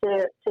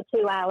to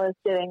 2 hours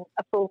doing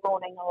a full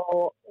morning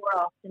or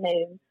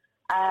afternoon.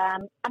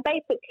 And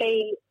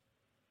basically,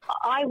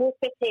 I will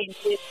fit in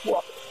with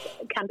what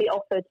can be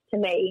offered to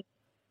me.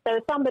 So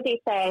if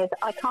somebody says,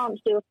 I can't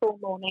do a full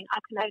morning, I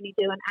can only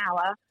do an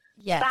hour,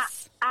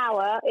 Yes. That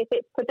hour, if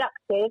it's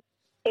productive,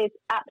 is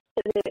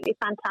absolutely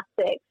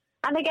fantastic.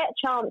 And they get a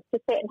chance to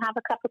sit and have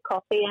a cup of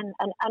coffee and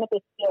a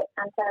biscuit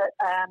and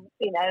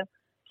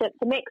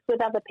to mix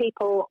with other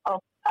people,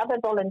 of other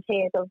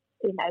volunteers of,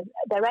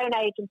 their own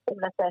age and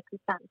similar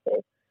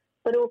circumstances,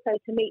 but also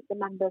to meet the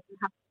members and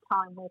have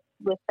time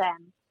with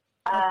them.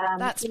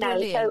 That's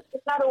brilliant. So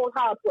it's not all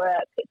hard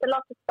work. It's a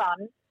lot of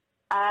fun.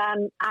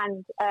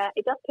 And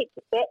it does keep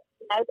you fit.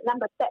 The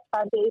number of steps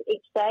I do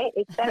each day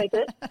is very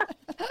good.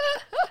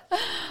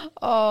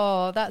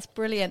 Oh, that's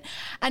brilliant.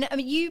 And I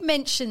mean, you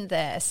mentioned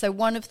there, so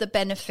one of the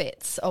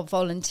benefits of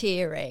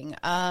volunteering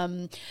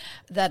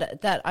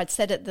that I'd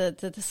said at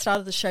the start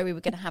of the show we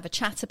were going to have a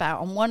chat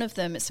about, and one of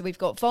them, so we've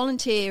got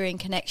volunteering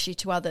connects you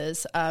to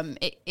others.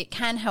 It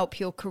can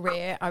help your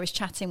career. I was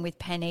chatting with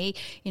Penny,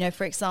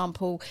 for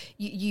example,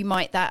 you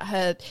might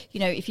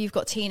if you've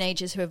got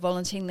teenagers who are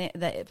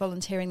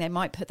volunteering, they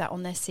might put that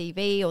on their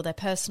CV or their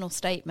personal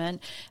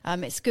statement.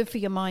 It's good for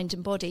your mind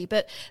and body.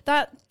 But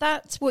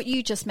that's what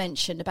you just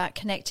mentioned about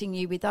connecting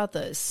you with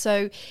others.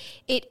 So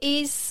it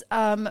is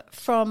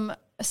from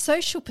a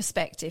social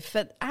perspective,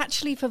 but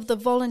actually for the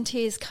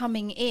volunteers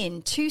coming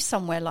in to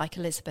somewhere like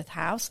Elizabeth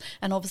House,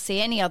 and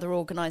obviously any other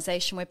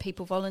organisation where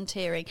people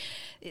volunteering,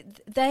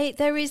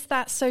 there is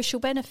that social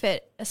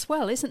benefit as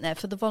well, isn't there,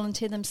 for the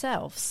volunteer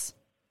themselves?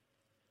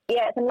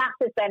 Yeah, it's a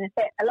massive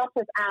benefit. A lot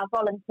of our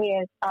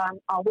volunteers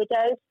are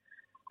widowed,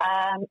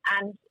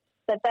 and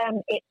for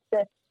them it's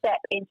a step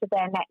into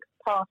their next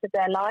part of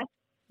their life.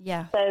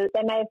 Yeah. So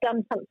they may have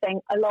done something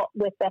a lot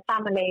with their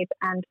families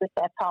and with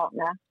their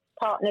partner.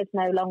 Partner's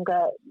no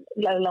longer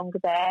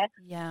there.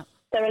 Yeah.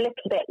 They're a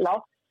little bit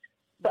lost,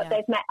 but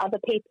they've met other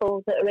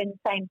people that are in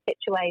the same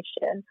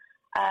situation.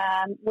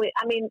 I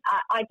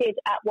did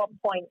at one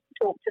point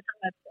talk to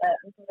some of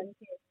the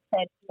volunteers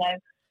and said,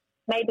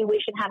 maybe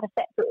we should have a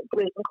separate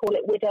group and call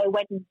it Widow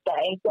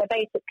Wednesday, where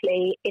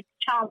basically it's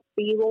a chance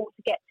for you all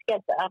to get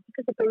together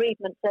because the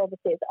bereavement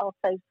services are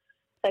so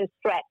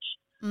stretched.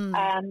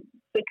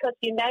 Because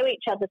you know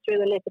each other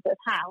through Elizabeth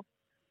House,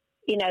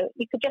 you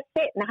could just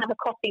sit and have a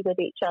coffee with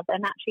each other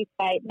and actually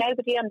say,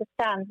 nobody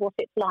understands what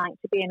it's like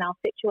to be in our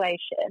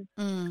situation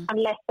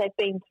unless they've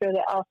been through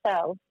it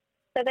ourselves.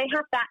 So they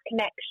have that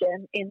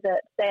connection in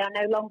that they are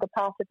no longer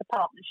part of the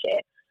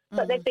partnership,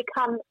 but they've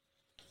become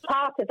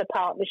part of the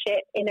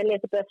partnership in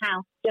Elizabeth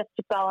House just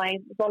by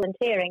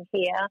volunteering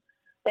here.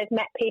 They've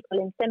met people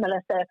in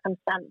similar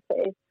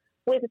circumstances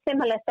with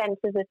similar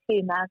senses of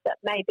humour that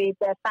maybe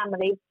their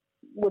families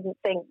wouldn't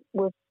think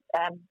was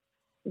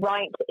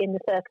right in the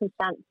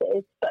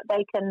circumstances, but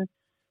they can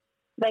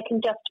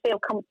just feel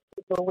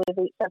comfortable with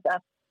each other.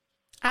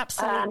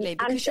 Absolutely,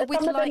 because you're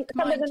with like-minded.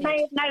 Some of them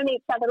may have known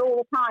each other all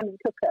the time in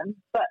Cookham,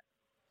 but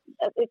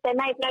if they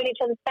may have known each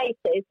other's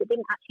faces, they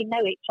didn't actually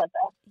know each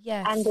other.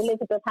 Yes. And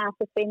Elizabeth House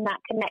has been that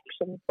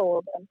connection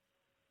for them.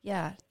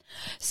 Yeah.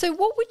 So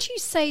what would you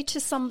say to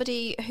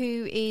somebody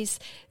who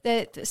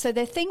they're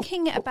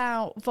thinking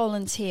about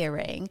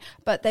volunteering,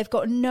 but they've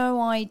got no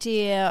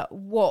idea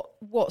what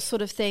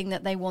sort of thing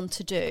that they want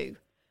to do?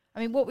 I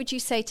mean, what would you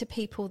say to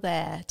people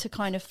there to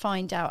kind of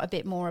find out a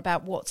bit more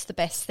about what's the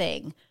best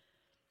thing?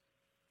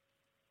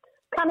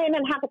 Come in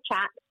and have a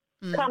chat.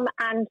 Come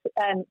and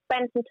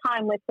spend some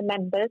time with the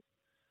members.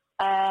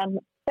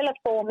 Fill a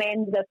form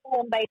in. The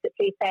form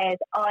basically says,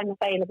 I'm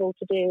available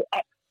to do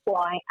X,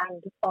 Y,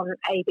 and on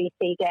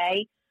ABC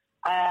day.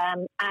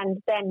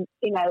 And then,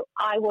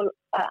 I will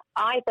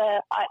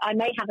I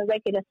may have a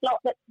regular slot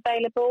that's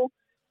available,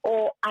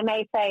 or I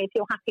may say, if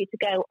you're happy to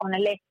go on a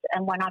list,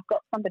 and when I've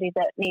got somebody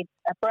that needs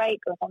a break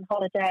or on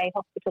holiday,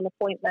 hospital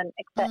appointment,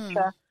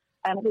 etc.,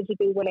 would you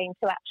be willing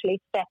to actually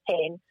step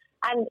in?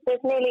 And there's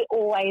nearly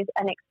always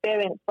an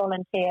experienced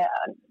volunteer,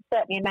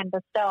 certainly a member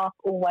of staff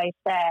always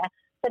there.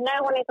 So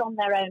no one is on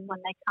their own when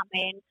they come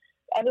in.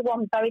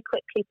 Everyone very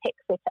quickly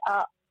picks it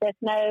up.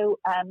 There's no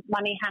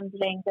money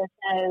handling. There's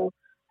no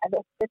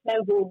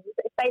rules.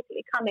 It's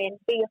basically come in,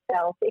 be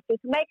yourself. If you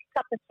can make a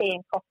cup of tea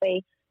and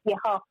coffee, you're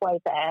halfway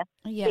there.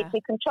 Yeah. If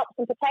you can chop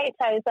some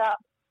potatoes up,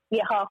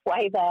 you're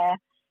halfway there.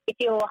 If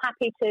you're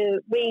happy to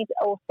read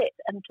or sit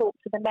and talk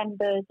to the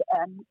members,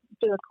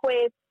 do a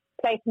quiz,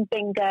 play some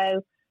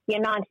bingo, you're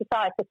 95%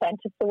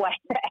 of the way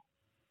there.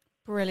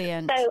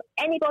 Brilliant. So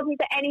anybody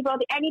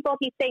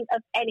think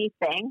of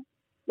anything,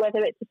 whether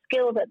it's a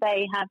skill that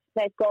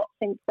they've got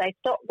since they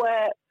stopped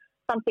work,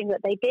 something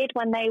that they did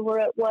when they were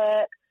at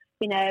work,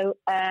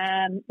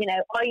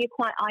 are you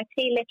quite IT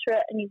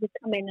literate and you could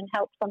come in and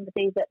help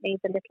somebody that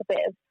needs a little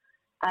bit of,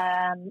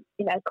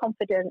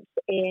 confidence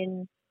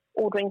in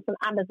ordering from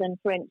Amazon,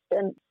 for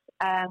instance.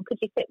 Could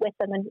you sit with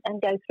them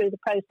and go through the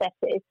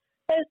processes?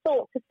 Those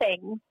sorts of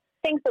things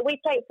that we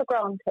take for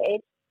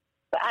granted,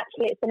 but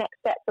actually it's the next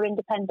step for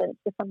independence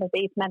for some of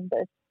these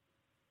members.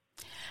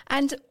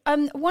 And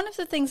one of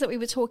the things that we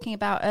were talking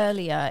about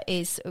earlier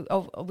is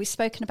we've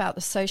spoken about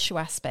the social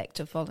aspect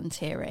of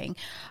volunteering,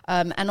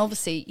 and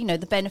obviously, you know,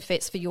 the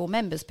benefits for your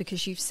members,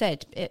 because you've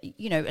said,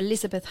 you know,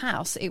 Elizabeth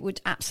House, it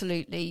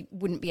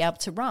wouldn't be able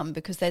to run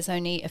because there's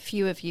only a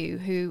few of you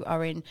who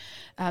are in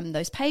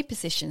those paid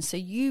positions. So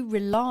you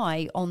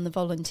rely on the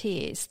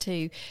volunteers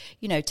to,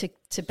 you know, to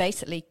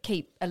basically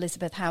keep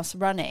Elizabeth House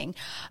running.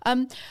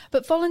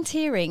 But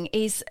volunteering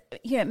is,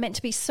 you know, meant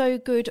to be so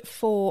good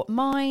for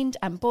mind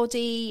and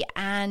body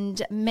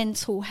and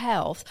mental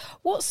health.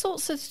 What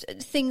sorts of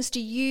things do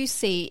you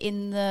see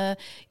in the,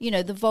 you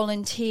know, the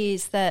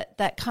volunteers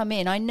that come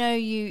in? I know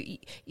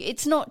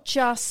it's not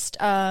just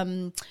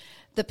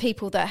the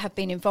people that have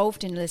been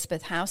involved in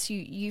Elizabeth House.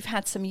 You've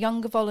had some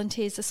younger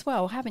volunteers as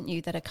well, haven't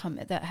you, that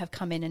have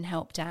come in and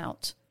helped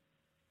out?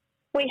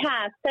 We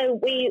have. So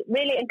we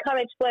really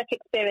encourage work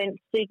experience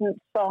students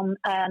from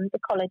the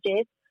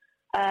colleges.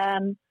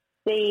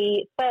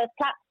 The first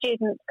class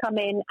students come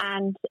in,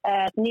 and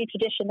the new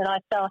tradition that I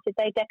started,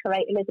 they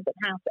decorate Elizabeth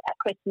House at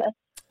Christmas.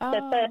 Oh.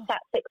 So first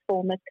class sixth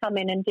formers come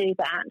in and do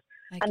that.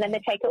 Okay. And then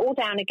they take it all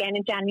down again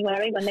in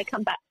January when they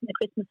come back from the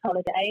Christmas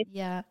holidays.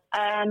 Yeah.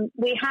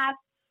 We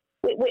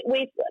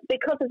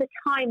because of the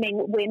timing,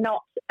 we're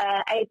not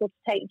able to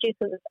take Duke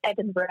of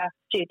Edinburgh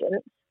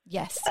students.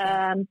 Yes.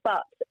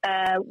 But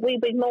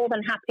we'd be more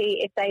than happy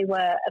if they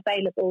were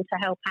available to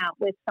help out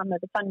with some of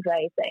the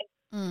fundraising.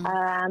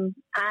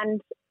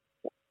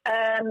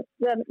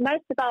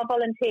 Most of our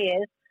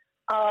volunteers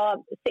are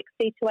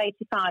 60 to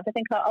 85. I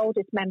think our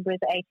oldest member is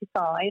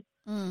 85,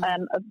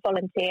 a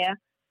volunteer.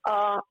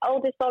 Our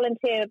oldest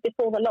volunteer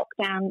before the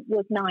lockdown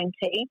was 90.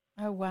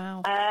 Oh,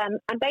 wow.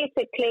 And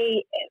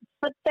basically,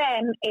 for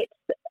them,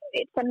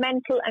 it's a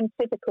mental and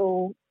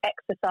physical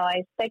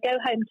exercise. They go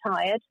home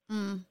tired,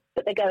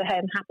 but they go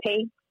home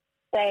happy.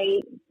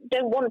 They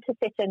don't want to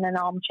sit in an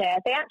armchair.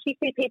 They actually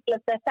see people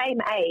of their same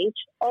age,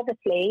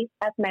 obviously,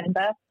 as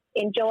member,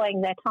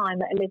 enjoying their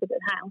time at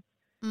Elizabeth House.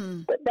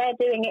 But they're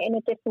doing it in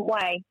a different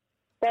way.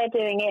 They're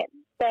doing it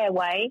their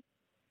way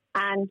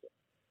and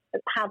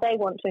how they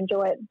want to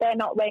enjoy it. They're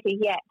not ready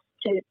yet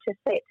to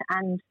sit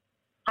and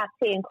have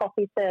tea and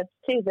coffee served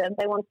to them.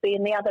 They want to be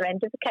in the other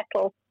end of the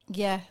kettle.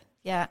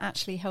 Yeah,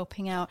 actually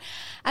helping out.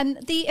 And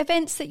the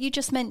events that you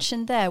just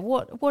mentioned there,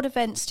 what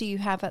events do you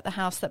have at the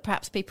house that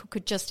perhaps people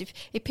could just,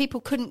 if people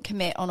couldn't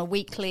commit on a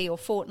weekly or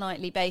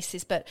fortnightly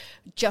basis, but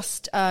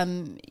just,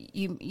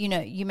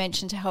 you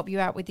mentioned to help you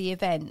out with the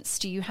events,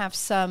 do you have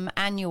some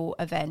annual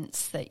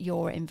events that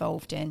you're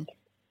involved in?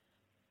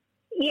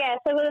 Yeah,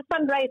 so the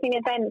fundraising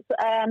events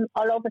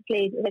are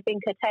obviously, they've been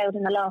curtailed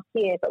in the last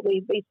year, but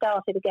we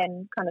started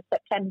again kind of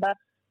September.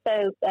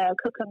 So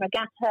Cookham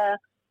Regatta,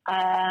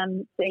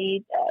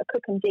 the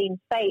Cookham Dean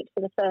Fete,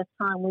 for the first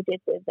time we did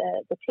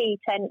the tea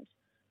tent,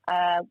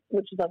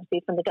 which is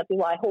obviously from the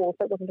WI Hall,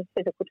 so it wasn't a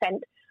physical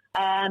tent.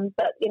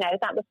 But, you know,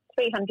 that was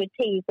 300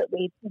 teas that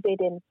we did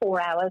in 4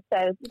 hours,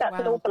 so that's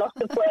an awful lot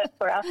of work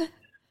for us.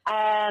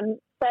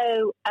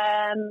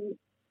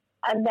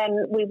 And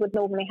then we would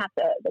normally have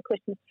the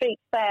Christmas Street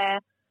Fair.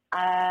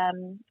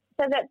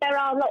 So that there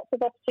are lots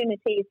of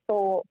opportunities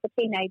for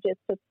teenagers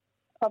to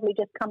probably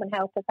just come and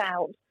help us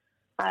out.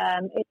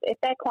 If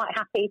they're quite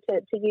happy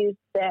to use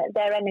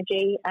their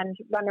energy and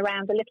run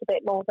around a little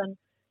bit more than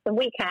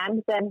we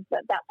can, then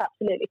that's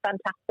absolutely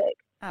fantastic.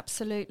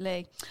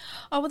 Absolutely.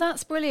 Oh, well,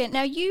 that's brilliant.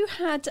 Now, you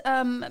had,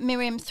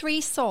 Miriam,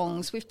 3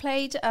 songs. We've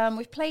played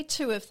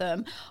 2 of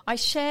them. I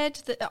shared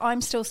that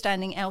I'm Still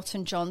Standing,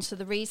 Elton John, so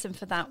the reason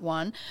for that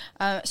one.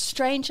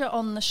 Stranger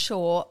on the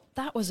Shore,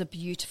 that was a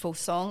beautiful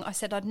song. I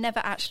said I'd never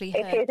actually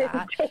heard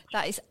that.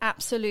 That is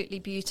absolutely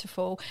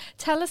beautiful.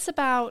 Tell us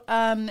about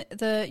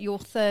your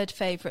third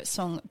favourite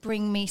song,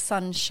 Bring Me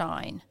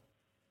Sunshine.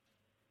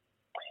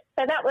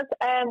 So that was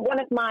one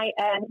of my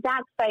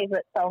dad's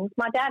favourite songs.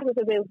 My dad was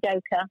a real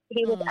joker.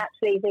 He was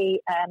actually the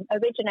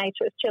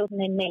originator of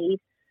Children in Need,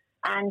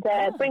 and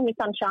 "Bring Me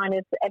Sunshine,"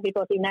 as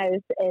everybody knows,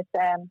 is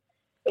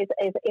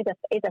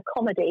a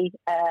comedy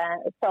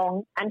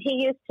song. And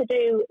he used to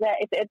do,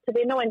 to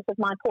the annoyance of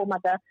my poor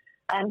mother,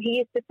 he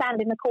used to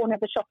stand in the corner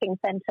of a shopping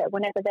centre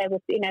whenever there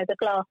was, the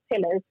glass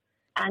pillars,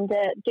 and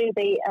do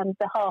the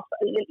half,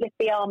 lift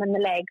the arm and the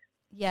leg.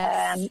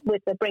 Yes.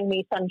 With the Bring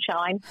Me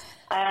Sunshine.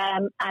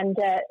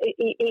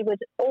 He would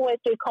always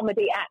do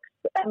comedy acts.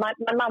 My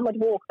mum would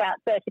walk about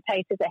 30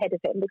 paces ahead of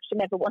him because she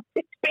never wanted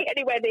to be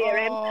anywhere near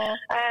him.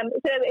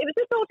 So it was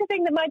the sort of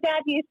thing that my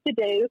dad used to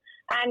do.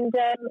 And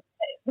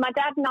my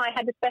dad and I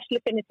had a special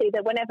affinity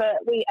that whenever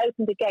we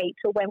opened a gate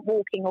or went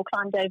walking or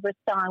climbed over a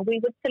stile, we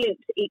would salute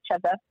each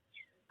other.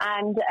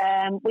 And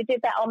we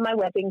did that on my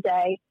wedding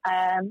day.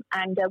 And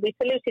we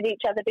saluted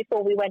each other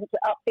before we went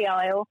up the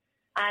aisle.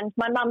 And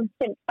my mum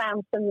since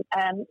found some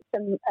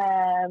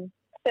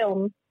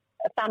film,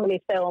 a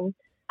family film,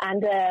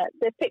 and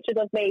there's pictures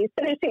of me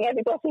saluting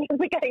everybody as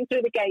we're going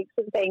through the gates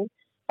and things.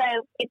 So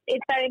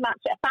it's very much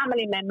a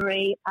family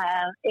memory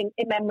in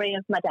memory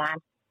of my dad.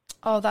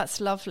 Oh, that's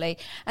lovely.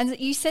 And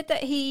you said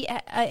that he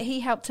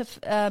helped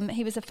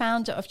he was a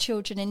founder of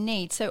Children in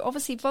Need. So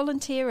obviously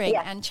volunteering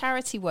and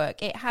charity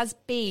work, it has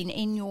been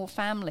in your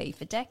family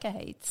for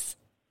decades.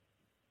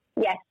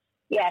 Yes.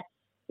 Yeah.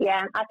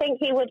 I think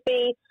he would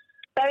be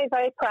very,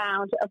 very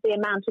proud of the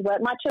amount of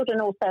work. My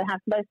children also have,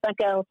 both my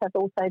girls have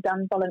also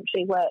done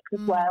voluntary work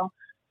as well.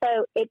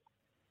 So it's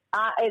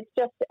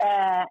just,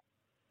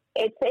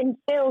 it's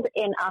instilled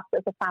in us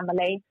as a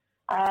family.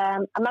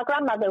 And my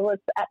grandmother was,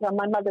 on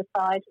my mother's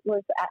side,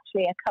 was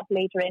actually a cub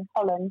leader in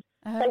Holland.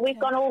 So we've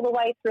gone all the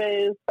way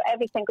through, for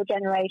every single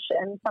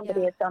generation,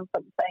 somebody has done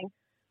something.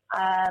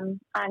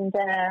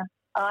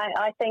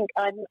 I think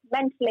I'm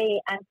mentally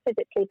and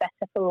physically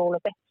better for all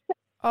of it.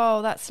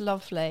 Oh, that's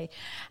lovely.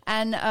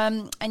 And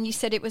you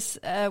said it was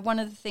one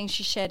of the things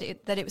you shared,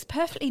 that it was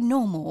perfectly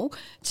normal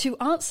to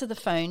answer the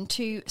phone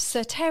to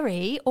Sir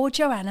Terry or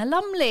Joanna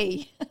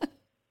Lumley.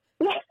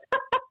 Yes.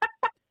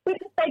 We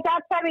just say,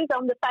 Dad, Terry's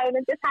on the phone,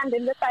 and just hand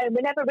him the phone.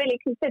 We never really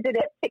considered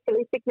it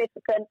particularly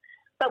significant.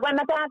 But when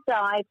my dad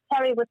died,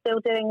 Terry was still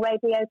doing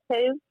Radio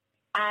 2.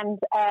 And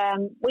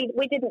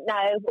we didn't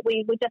know, but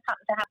we just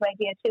happened to have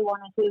Radio 2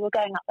 on as we were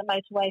going up the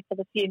motorway for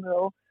the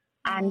funeral.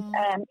 And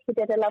he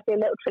did a lovely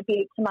little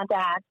tribute to my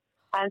dad.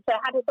 And so I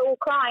had us all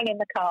crying in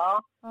the car,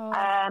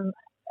 and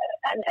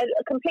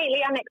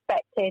completely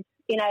unexpected.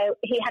 You know,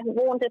 he hadn't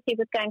warned us he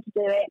was going to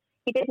do it.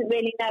 He didn't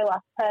really know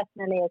us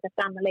personally as a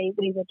family.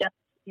 We were just,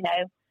 you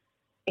know,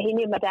 he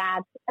knew my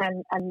dad,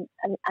 and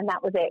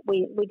that was it.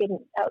 We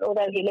didn't,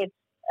 although he lived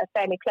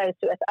fairly close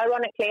to us.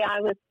 Ironically,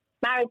 I was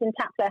married in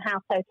Taplow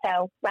House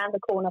Hotel, round the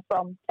corner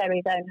from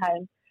Terry's own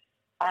home.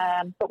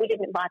 But we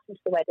didn't invite him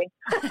to the wedding.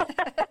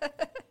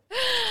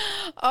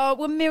 Oh,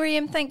 well,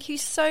 Miriam, thank you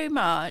so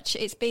much.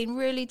 It's been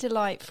really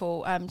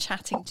delightful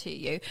chatting to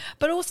you.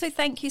 But also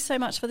thank you so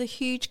much for the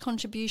huge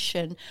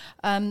contribution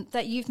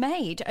that you've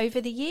made over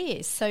the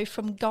years. So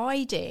from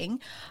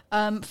guiding,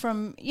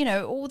 from, you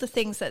know, all the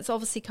things that's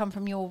obviously come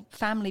from your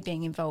family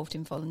being involved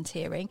in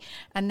volunteering,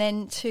 and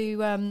then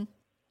to...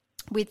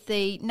 with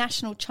the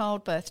National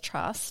Childbirth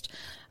Trust,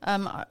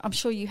 I'm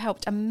sure you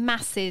helped a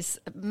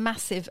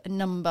massive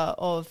number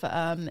of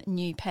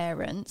new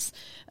parents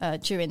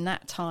during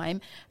that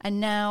time. And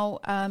now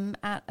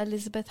at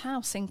Elizabeth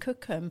House in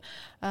Cookham,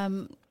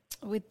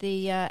 with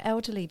the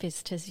elderly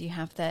visitors you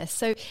have there.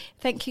 So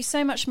thank you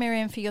so much,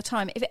 Miriam, for your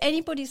time. If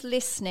anybody's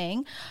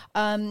listening,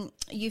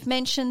 you've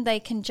mentioned they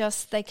can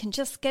just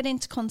get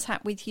into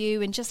contact with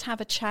you and just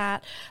have a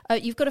chat.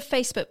 You've got a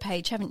Facebook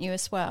page, haven't you,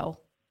 as well?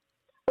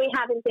 We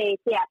have indeed,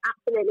 yeah,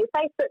 absolutely.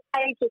 Facebook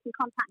page, you can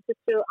contact us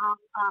through our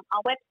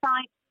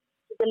website,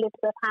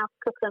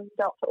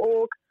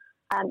 elizabethhousecookham.org.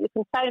 You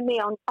can phone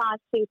me on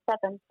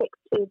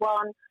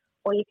 527621,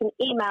 or you can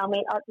email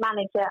me at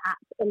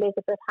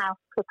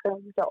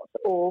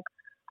manager@elizabethhousecookham.org.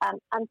 And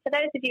for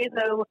those of you who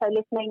are also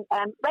listening,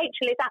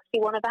 Rachel is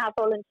actually one of our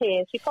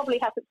volunteers. She probably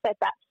hasn't said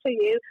that to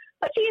you,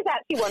 but she is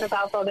actually one of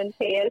our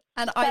volunteers.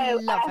 And I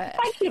love it.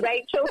 Thank you,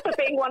 Rachel, for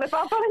being one of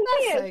our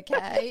volunteers.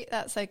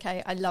 That's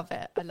okay. I love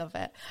it.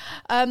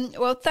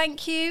 Well,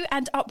 thank you.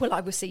 And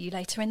I will see you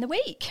later in the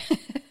week.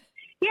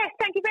 Yes,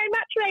 thank you very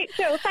much,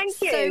 Rachel. Thank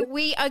you. So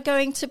we are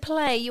going to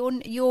play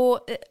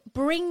your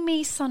Bring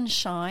Me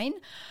Sunshine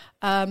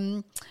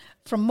from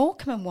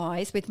Morecambe and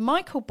Wise with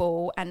Michael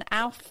Ball and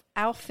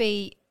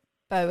Alfie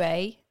Boe.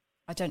 I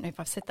don't know if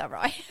I've said that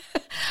right.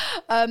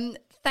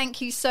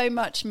 Thank you so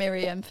much,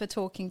 Miriam, for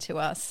talking to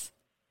us.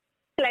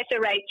 Pleasure,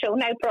 Rachel.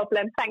 No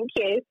problem. Thank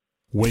you.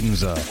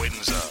 Windsor,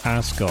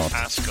 Ascot,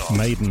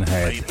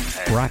 Maidenhead,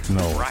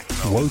 Bracknell,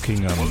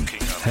 Wokingham,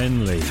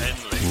 Henley,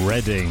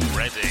 Reading.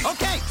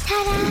 Okay.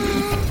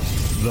 Ta-da!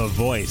 The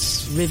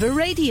voice. River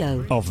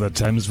Radio. Of the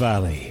Thames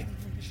Valley.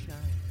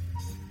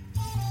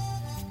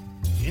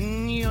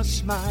 In your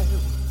smile,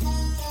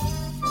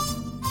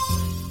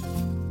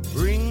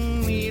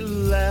 bring me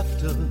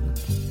laughter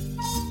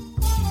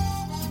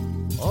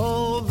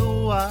all the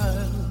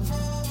while.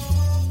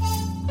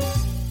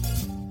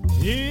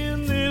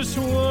 In this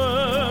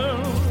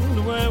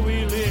world where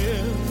we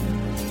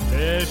live,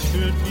 there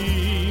should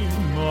be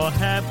more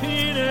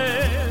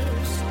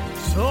happiness,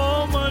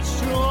 so much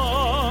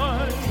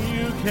joy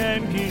you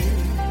can give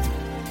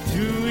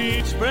to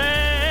each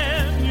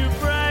brand new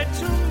bright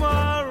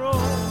tomorrow.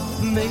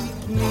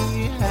 Make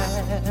me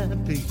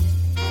happy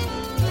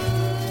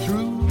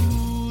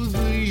through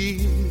the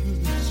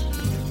years.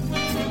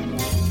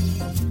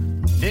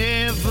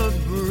 Never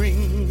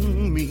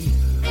bring me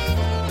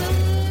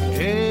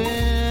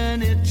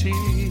any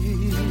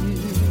tears.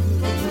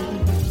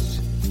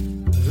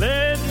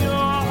 Let your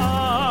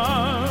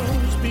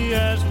arms be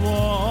as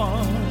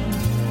warm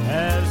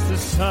as the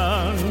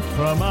sun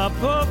from up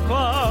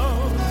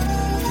above.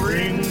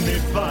 Bring me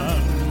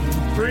fun,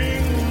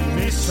 bring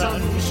me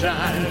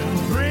sunshine,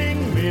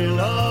 bring me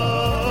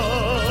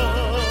love.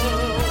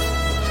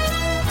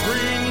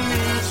 Bring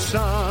me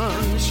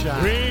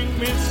sunshine, bring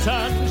me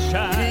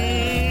sunshine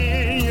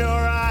in your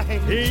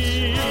eyes,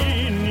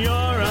 in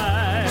your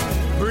eyes.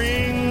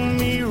 Bring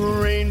me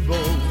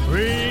rainbow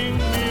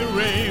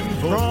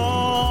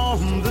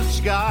from the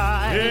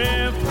sky,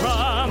 yeah, from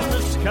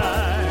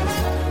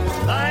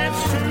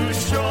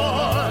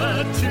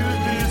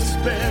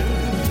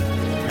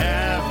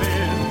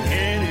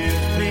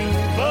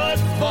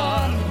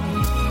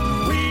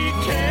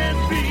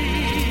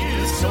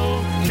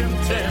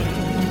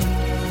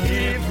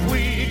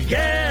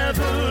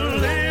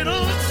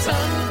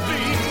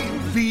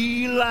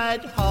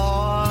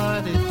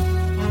light-hearted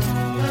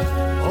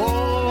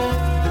all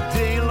the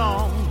day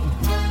long.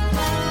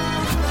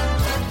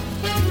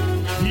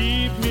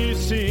 Keep me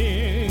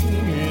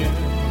singing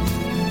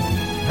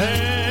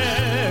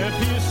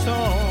happy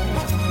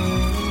songs.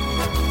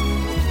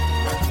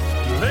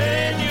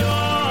 Let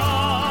your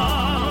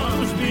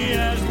arms be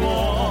as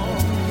warm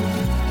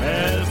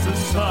as the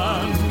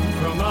sun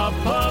from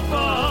up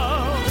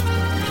above.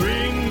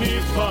 Bring me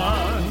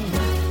fun,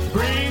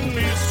 bring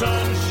me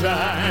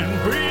sunshine,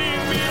 bring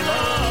me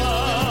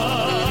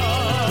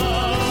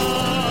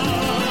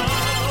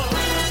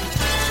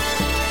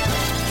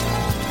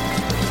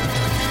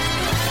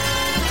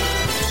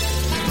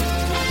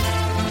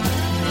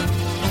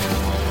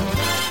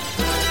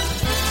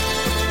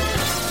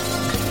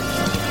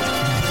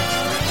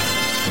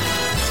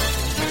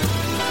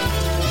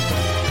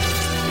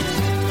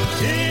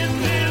in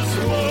this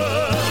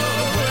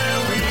world where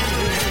we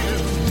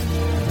live,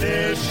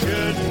 there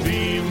should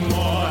be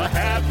more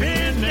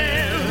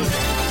happiness,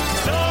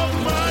 so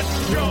much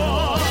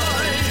joy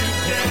you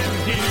can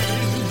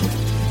give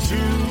to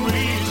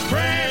each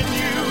brand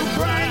new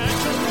bright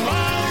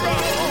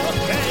tomorrow.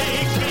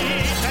 Make me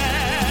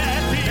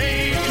happy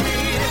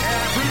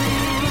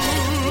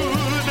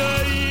through the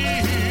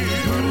years.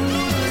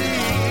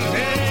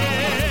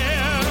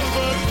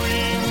 Ever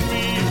bring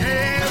me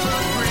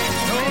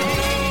no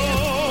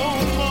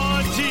more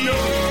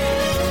tears.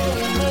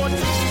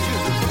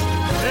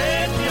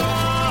 Let your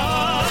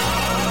heart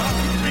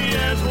be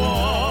as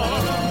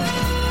warm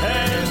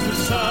as the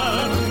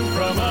sun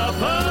from up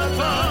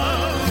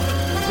above.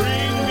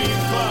 Bring me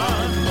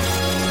fun,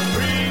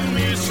 bring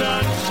me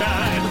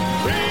sunshine,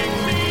 bring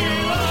me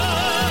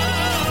love.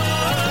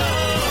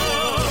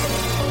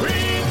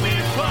 Bring me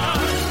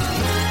fun,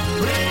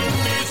 bring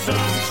me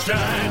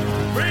sunshine,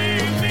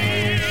 bring me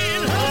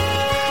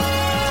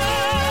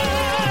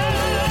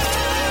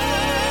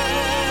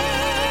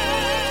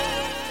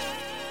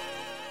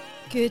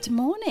Good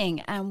morning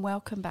and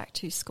welcome back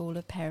to School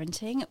of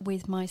Parenting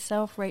with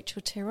myself,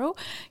 Rachel Tyrrell.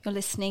 You're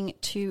listening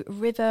to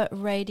River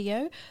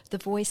Radio, the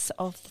voice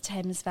of the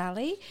Thames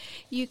Valley.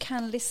 You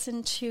can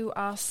listen to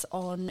us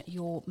on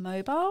your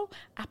mobile,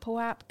 Apple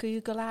app,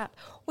 Google app,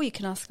 or you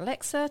can ask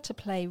Alexa to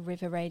play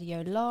River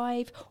Radio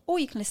live, or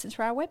you can listen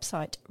through our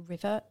website,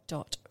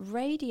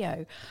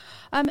 river.radio.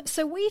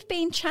 So we've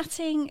been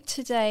chatting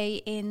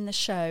today in the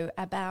show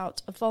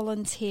about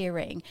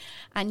volunteering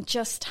and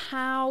just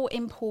how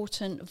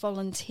important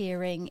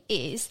volunteering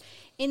is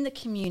in the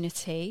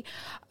community,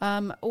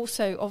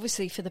 also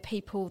obviously for the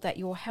people that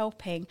you're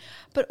helping,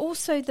 but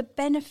also the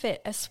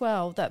benefit as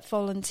well that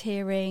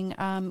volunteering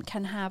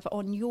can have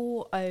on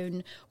your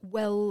own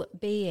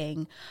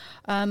well-being.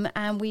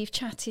 And we've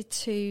chatted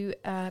to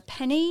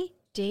Penny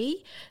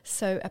D,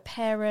 so a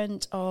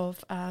parent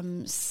of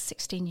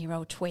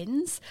 16-year-old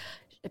twins.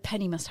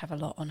 Penny must have a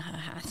lot on her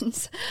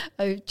hands.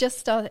 Just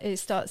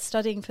start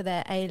studying for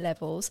their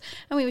A-levels,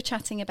 and we were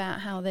chatting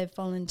about how they've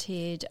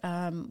volunteered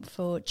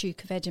for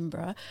Duke of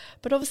Edinburgh.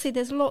 But obviously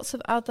there's lots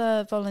of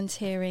other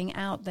volunteering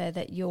out there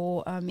that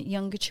your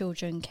younger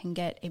children can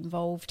get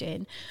involved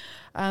in.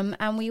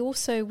 And we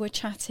also were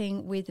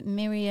chatting with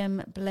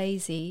Miriam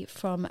Blasey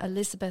from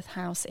Elizabeth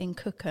House in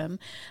Cookham.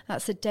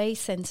 That's a day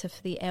centre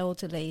for the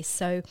elderly.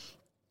 So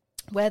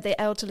where the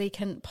elderly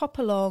can pop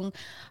along,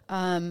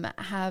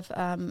 have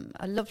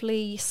a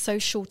lovely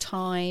social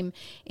time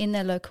in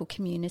their local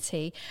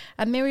community.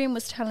 And Miriam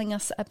was telling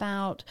us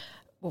about,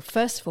 well,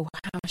 first of all,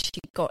 how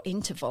she got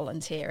into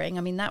volunteering.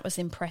 I mean, that was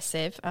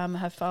impressive.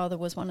 Her father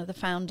was one of the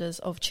founders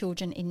of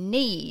Children in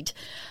Need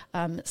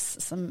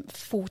some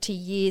 40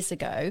 years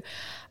ago,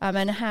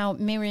 and how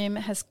Miriam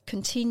has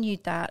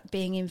continued that,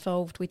 being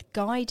involved with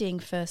guiding,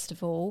 first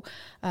of all,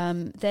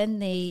 then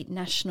the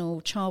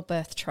National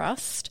Childbirth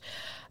Trust,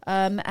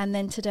 and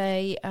then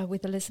today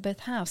with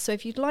Elizabeth House. So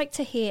if you'd like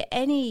to hear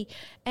any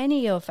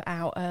of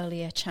our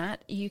earlier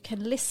chat, you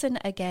can listen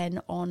again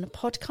on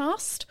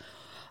podcast,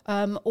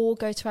 or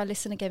go to our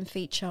Listen Again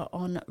feature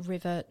on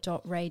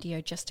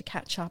river.radio just to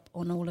catch up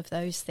on all of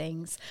those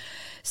things.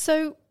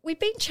 So we've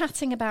been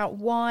chatting about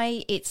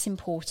why it's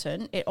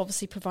important. It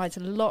obviously provides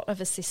a lot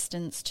of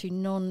assistance to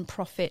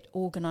non-profit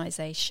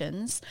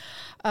organisations.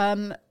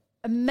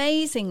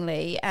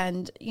 Amazingly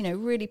and,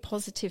 really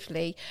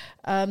positively,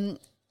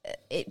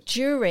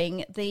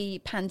 during the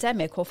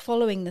pandemic, or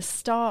following the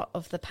start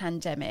of the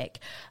pandemic,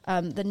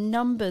 the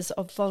numbers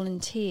of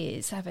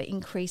volunteers have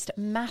increased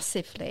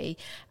massively,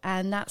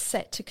 and that's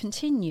set to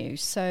continue.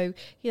 So,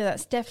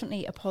 that's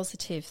definitely a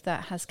positive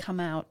that has come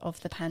out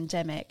of the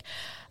pandemic.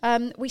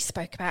 We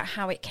spoke about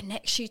how it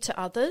connects you to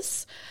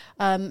others,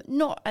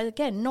 not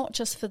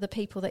just for the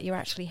people that you're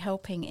actually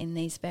helping in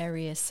these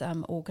various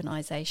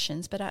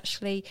organisations, but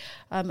actually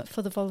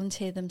for the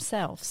volunteer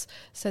themselves.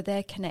 So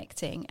they're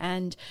connecting,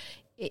 and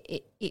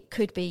it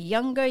could be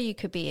younger, you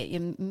could be at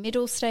your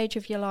middle stage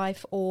of your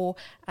life, or,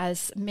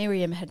 as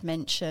Miriam had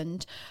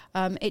mentioned,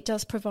 it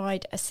does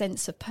provide a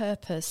sense of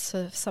purpose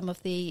for some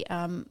of the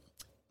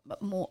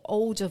more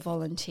older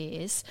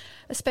volunteers,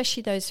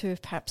 especially those who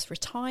have perhaps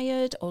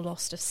retired or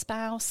lost a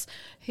spouse,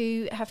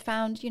 who have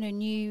found,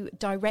 new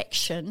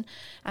direction,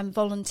 and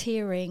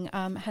volunteering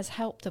has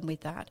helped them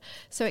with that.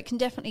 So it can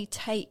definitely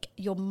take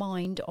your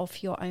mind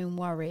off your own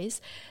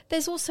worries.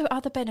 There's also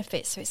other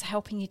benefits. So it's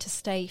helping you to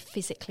stay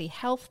physically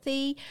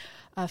healthy.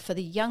 For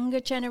the younger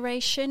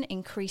generation,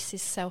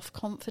 increases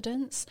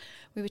self-confidence.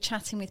 We were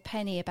chatting with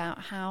Penny about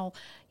how,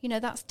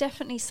 that's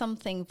definitely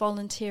something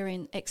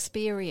volunteering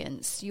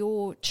experience.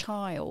 Your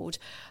child,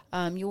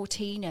 your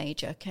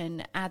teenager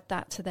can add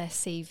that to their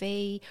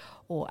CV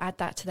or add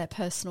that to their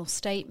personal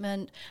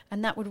statement,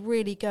 and that would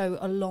really go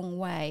a long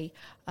way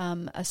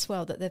as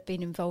well, that they've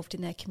been involved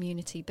in their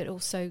community, but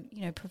also,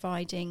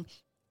 providing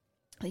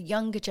the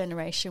younger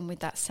generation with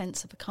that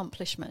sense of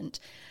accomplishment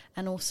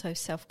and also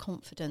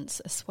self-confidence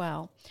as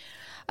well.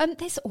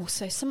 There's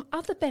also some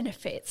other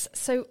benefits.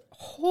 So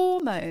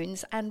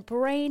hormones and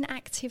brain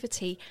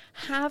activity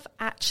have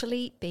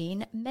actually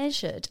been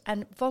measured,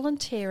 and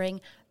volunteering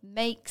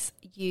makes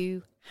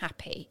you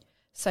happy.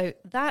 So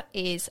that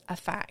is a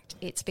fact.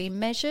 It's been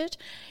measured.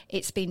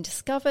 It's been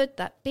discovered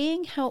that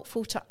being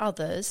helpful to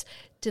others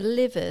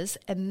delivers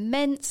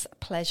immense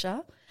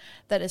pleasure,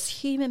 that as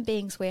human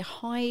beings we're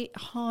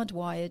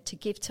hardwired to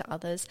give to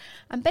others,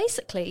 and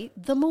basically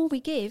the more we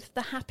give,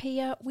 the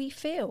happier we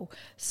feel.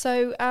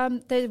 So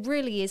there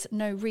really is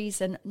no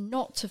reason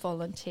not to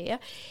volunteer.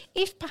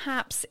 If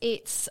perhaps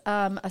it's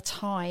a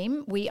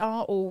time, we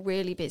are all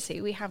really busy,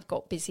 we have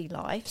got busy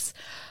lives,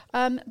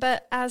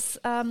 but as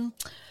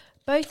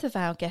both of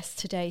our guests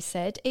today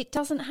said, it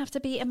doesn't have to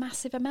be a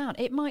massive amount.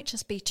 It might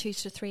just be 2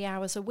 to 3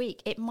 hours a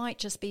week. It might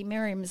just be,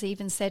 Miriam's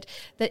even said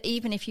that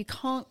even if you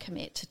can't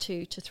commit to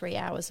 2 to 3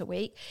 hours a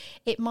week,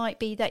 it might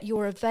be that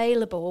you're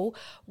available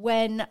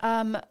when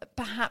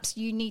perhaps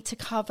you need to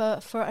cover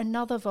for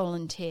another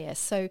volunteer.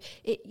 So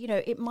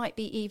it might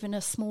be even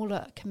a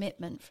smaller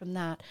commitment from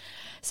that.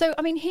 So,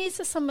 here's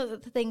some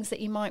of the things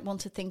that you might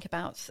want to think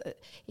about.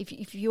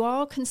 If you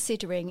are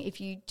considering, if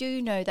you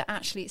do know that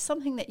actually it's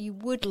something that you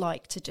would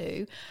like to do.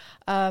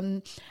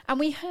 And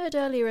we heard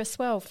earlier as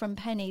well from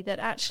Penny that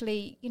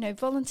actually,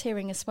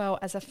 volunteering as well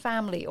as a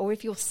family, or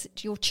if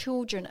your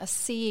children are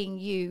seeing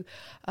you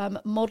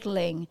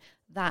modelling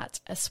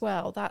that as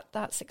well,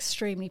 that's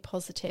extremely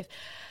positive.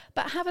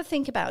 But have a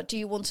think about, do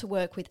you want to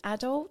work with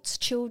adults,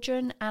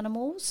 children,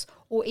 animals,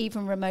 or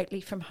even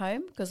remotely from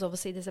home? Because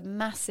obviously there's a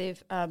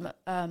massive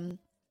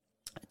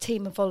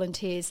team of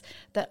volunteers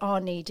that are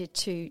needed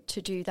to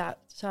do that,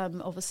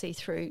 obviously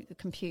through the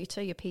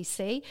computer, your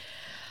PC.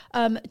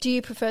 Do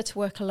you prefer to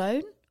work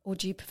alone, or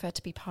do you prefer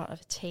to be part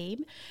of a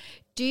team?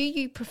 Do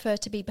you prefer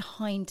to be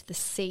behind the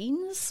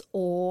scenes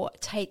or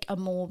take a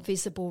more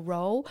visible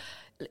role?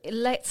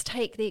 Let's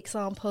take the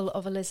example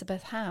of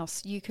Elizabeth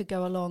House. You could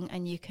go along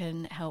and you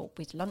can help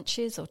with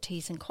lunches or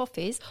teas and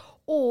coffees,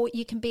 or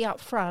you can be up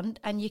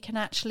front and you can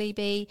actually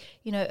be,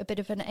 a bit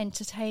of an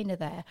entertainer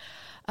there.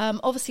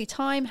 Obviously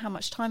time, how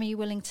much time are you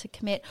willing to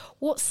commit?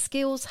 What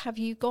skills have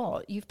you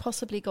got? You've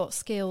possibly got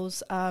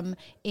skills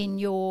in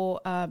your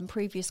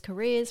previous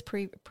careers,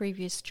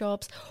 previous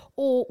jobs,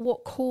 or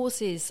what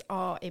causes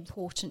are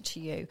important to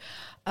you.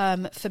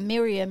 For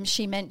Miriam,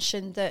 she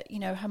mentioned that,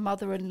 her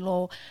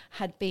mother-in-law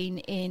had been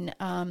in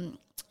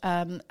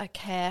a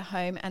care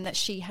home and that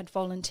she had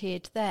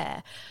volunteered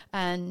there.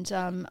 And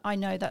I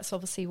know that's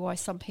obviously why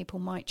some people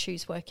might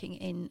choose working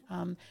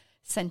in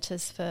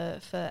centres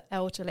for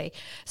elderly.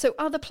 So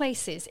other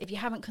places, if you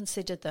haven't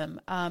considered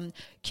them,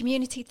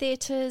 community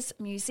theatres,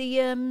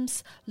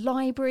 museums,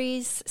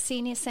 libraries,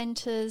 senior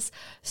centres,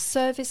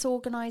 service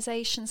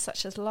organisations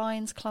such as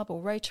Lions Club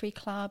or Rotary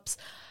Clubs,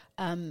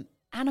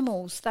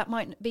 animals, that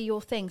might be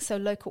your thing. So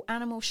local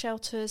animal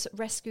shelters,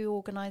 rescue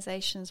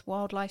organisations,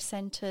 wildlife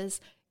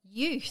centres,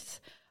 youth.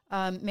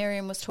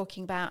 Miriam was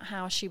talking about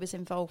how she was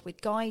involved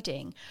with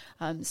guiding.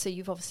 So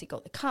you've obviously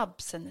got the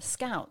Cubs and the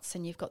Scouts,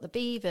 and you've got the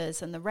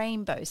Beavers and the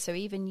Rainbow, so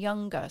even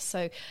younger.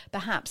 So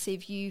perhaps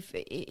if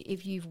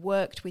you've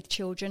worked with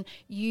children,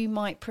 you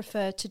might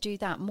prefer to do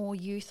that, more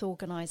youth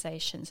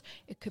organisations.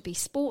 It could be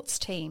sports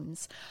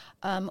teams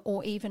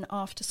or even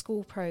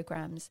after-school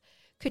programmes.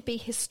 Could be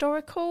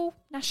historical,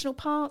 national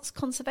parks,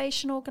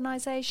 conservation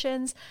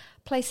organisations,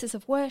 places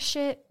of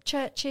worship,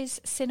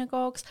 churches,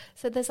 synagogues.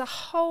 So there's a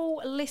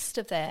whole list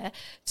there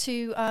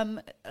to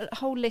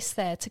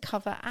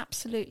cover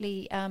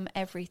absolutely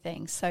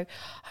everything. So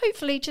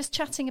hopefully just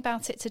chatting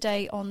about it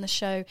today on the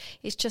show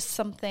is just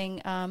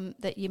something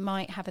that you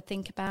might have a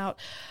think about.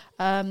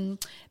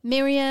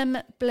 Miriam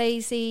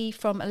Blasey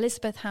from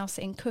Elizabeth House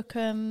in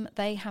Cookham,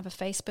 they have a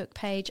Facebook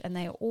page and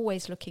they are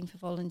always looking for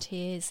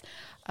volunteers.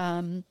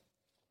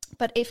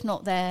 But if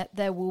not there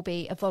will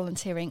be a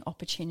volunteering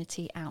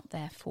opportunity out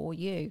there for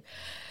you.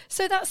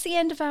 So that's the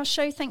end of our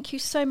show. Thank you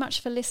so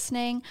much for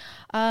listening.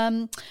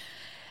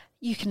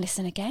 You can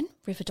listen again,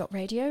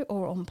 river.radio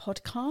or on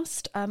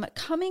podcast.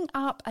 Coming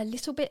up a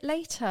little bit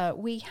later,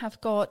 we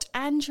have got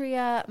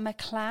Andrea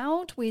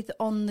McLeod with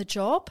On the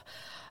Job.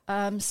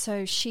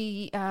 So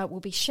she will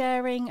be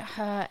sharing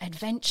her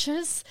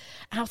adventures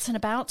out and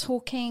about,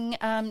 talking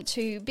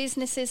to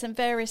businesses and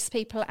various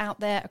people out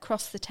there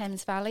across the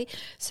Thames Valley.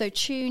 So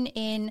tune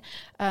in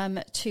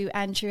to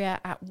Andrea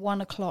at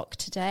 1 o'clock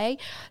today.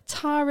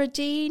 Tara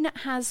Dean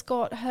has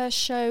got her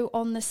show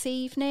on this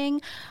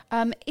evening.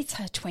 It's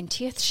her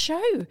 20th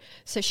show.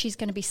 So she's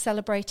going to be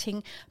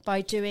celebrating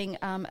by doing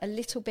a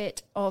little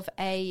bit of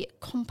a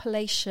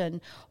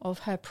compilation of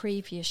her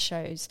previous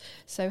shows.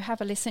 So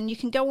have a listen. You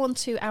can go on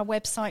to our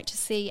website to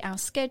see our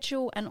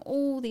schedule and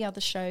all the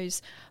other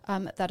shows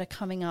that are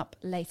coming up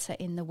later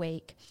in the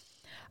week.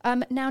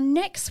 Now,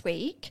 next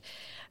week,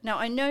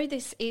 I know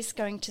this is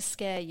going to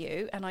scare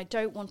you and I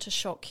don't want to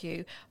shock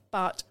you,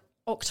 but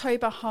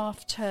October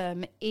half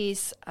term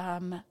is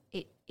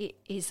it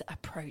is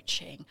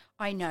approaching.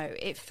 I know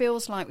it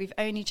feels like we've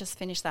only just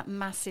finished that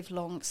massive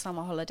long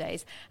summer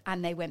holidays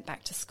and they went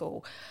back to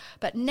school.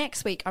 But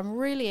next week, I'm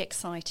really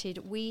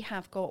excited. We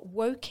have got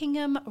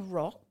Wokingham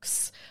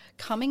Rocks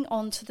coming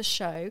on to the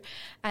show,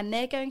 and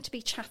they're going to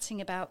be chatting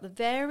about the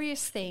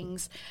various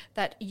things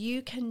that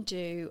you can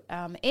do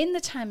in the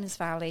Thames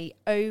Valley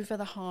over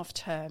the half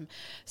term.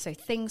 So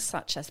things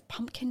such as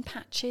pumpkin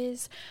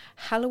patches,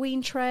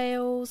 Halloween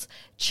trails,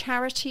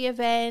 charity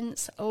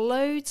events,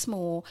 loads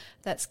more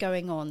that's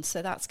going on.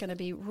 So that's going to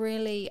be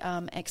really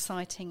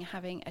exciting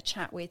having a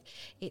chat with.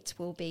 It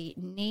will be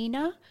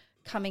Nina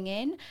coming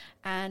in,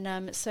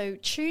 and so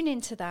tune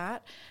into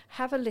that,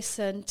 have a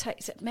listen,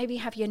 maybe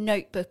have your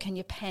notebook and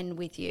your pen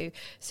with you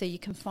so you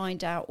can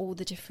find out all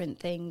the different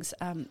things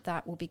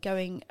that will be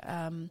going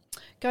on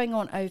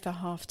over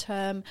half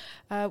term,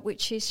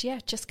 which is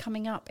just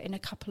coming up in a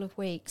couple of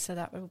weeks. So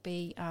that will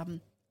be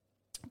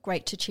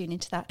great to tune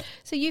into that.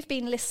 So you've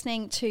been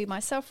listening to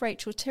myself,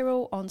 Rachel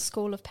Tyrrell, on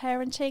School of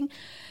Parenting.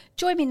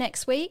 Join me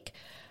next week.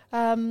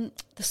 The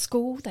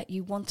school that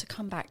you want to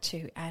come back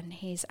to. And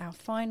here's our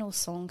final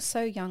song,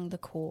 So Young the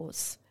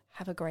Cause.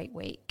 Have a great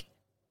week.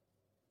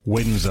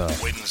 Windsor,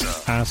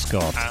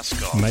 Ascot,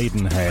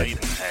 Maidenhead,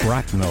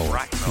 Bracknell,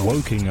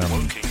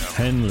 Wokingham,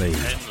 Henley,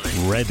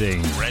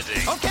 Reading.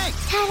 Okay.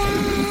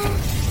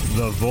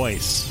 Ta-da! The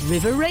voice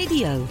River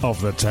Radio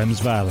of the Thames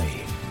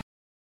Valley.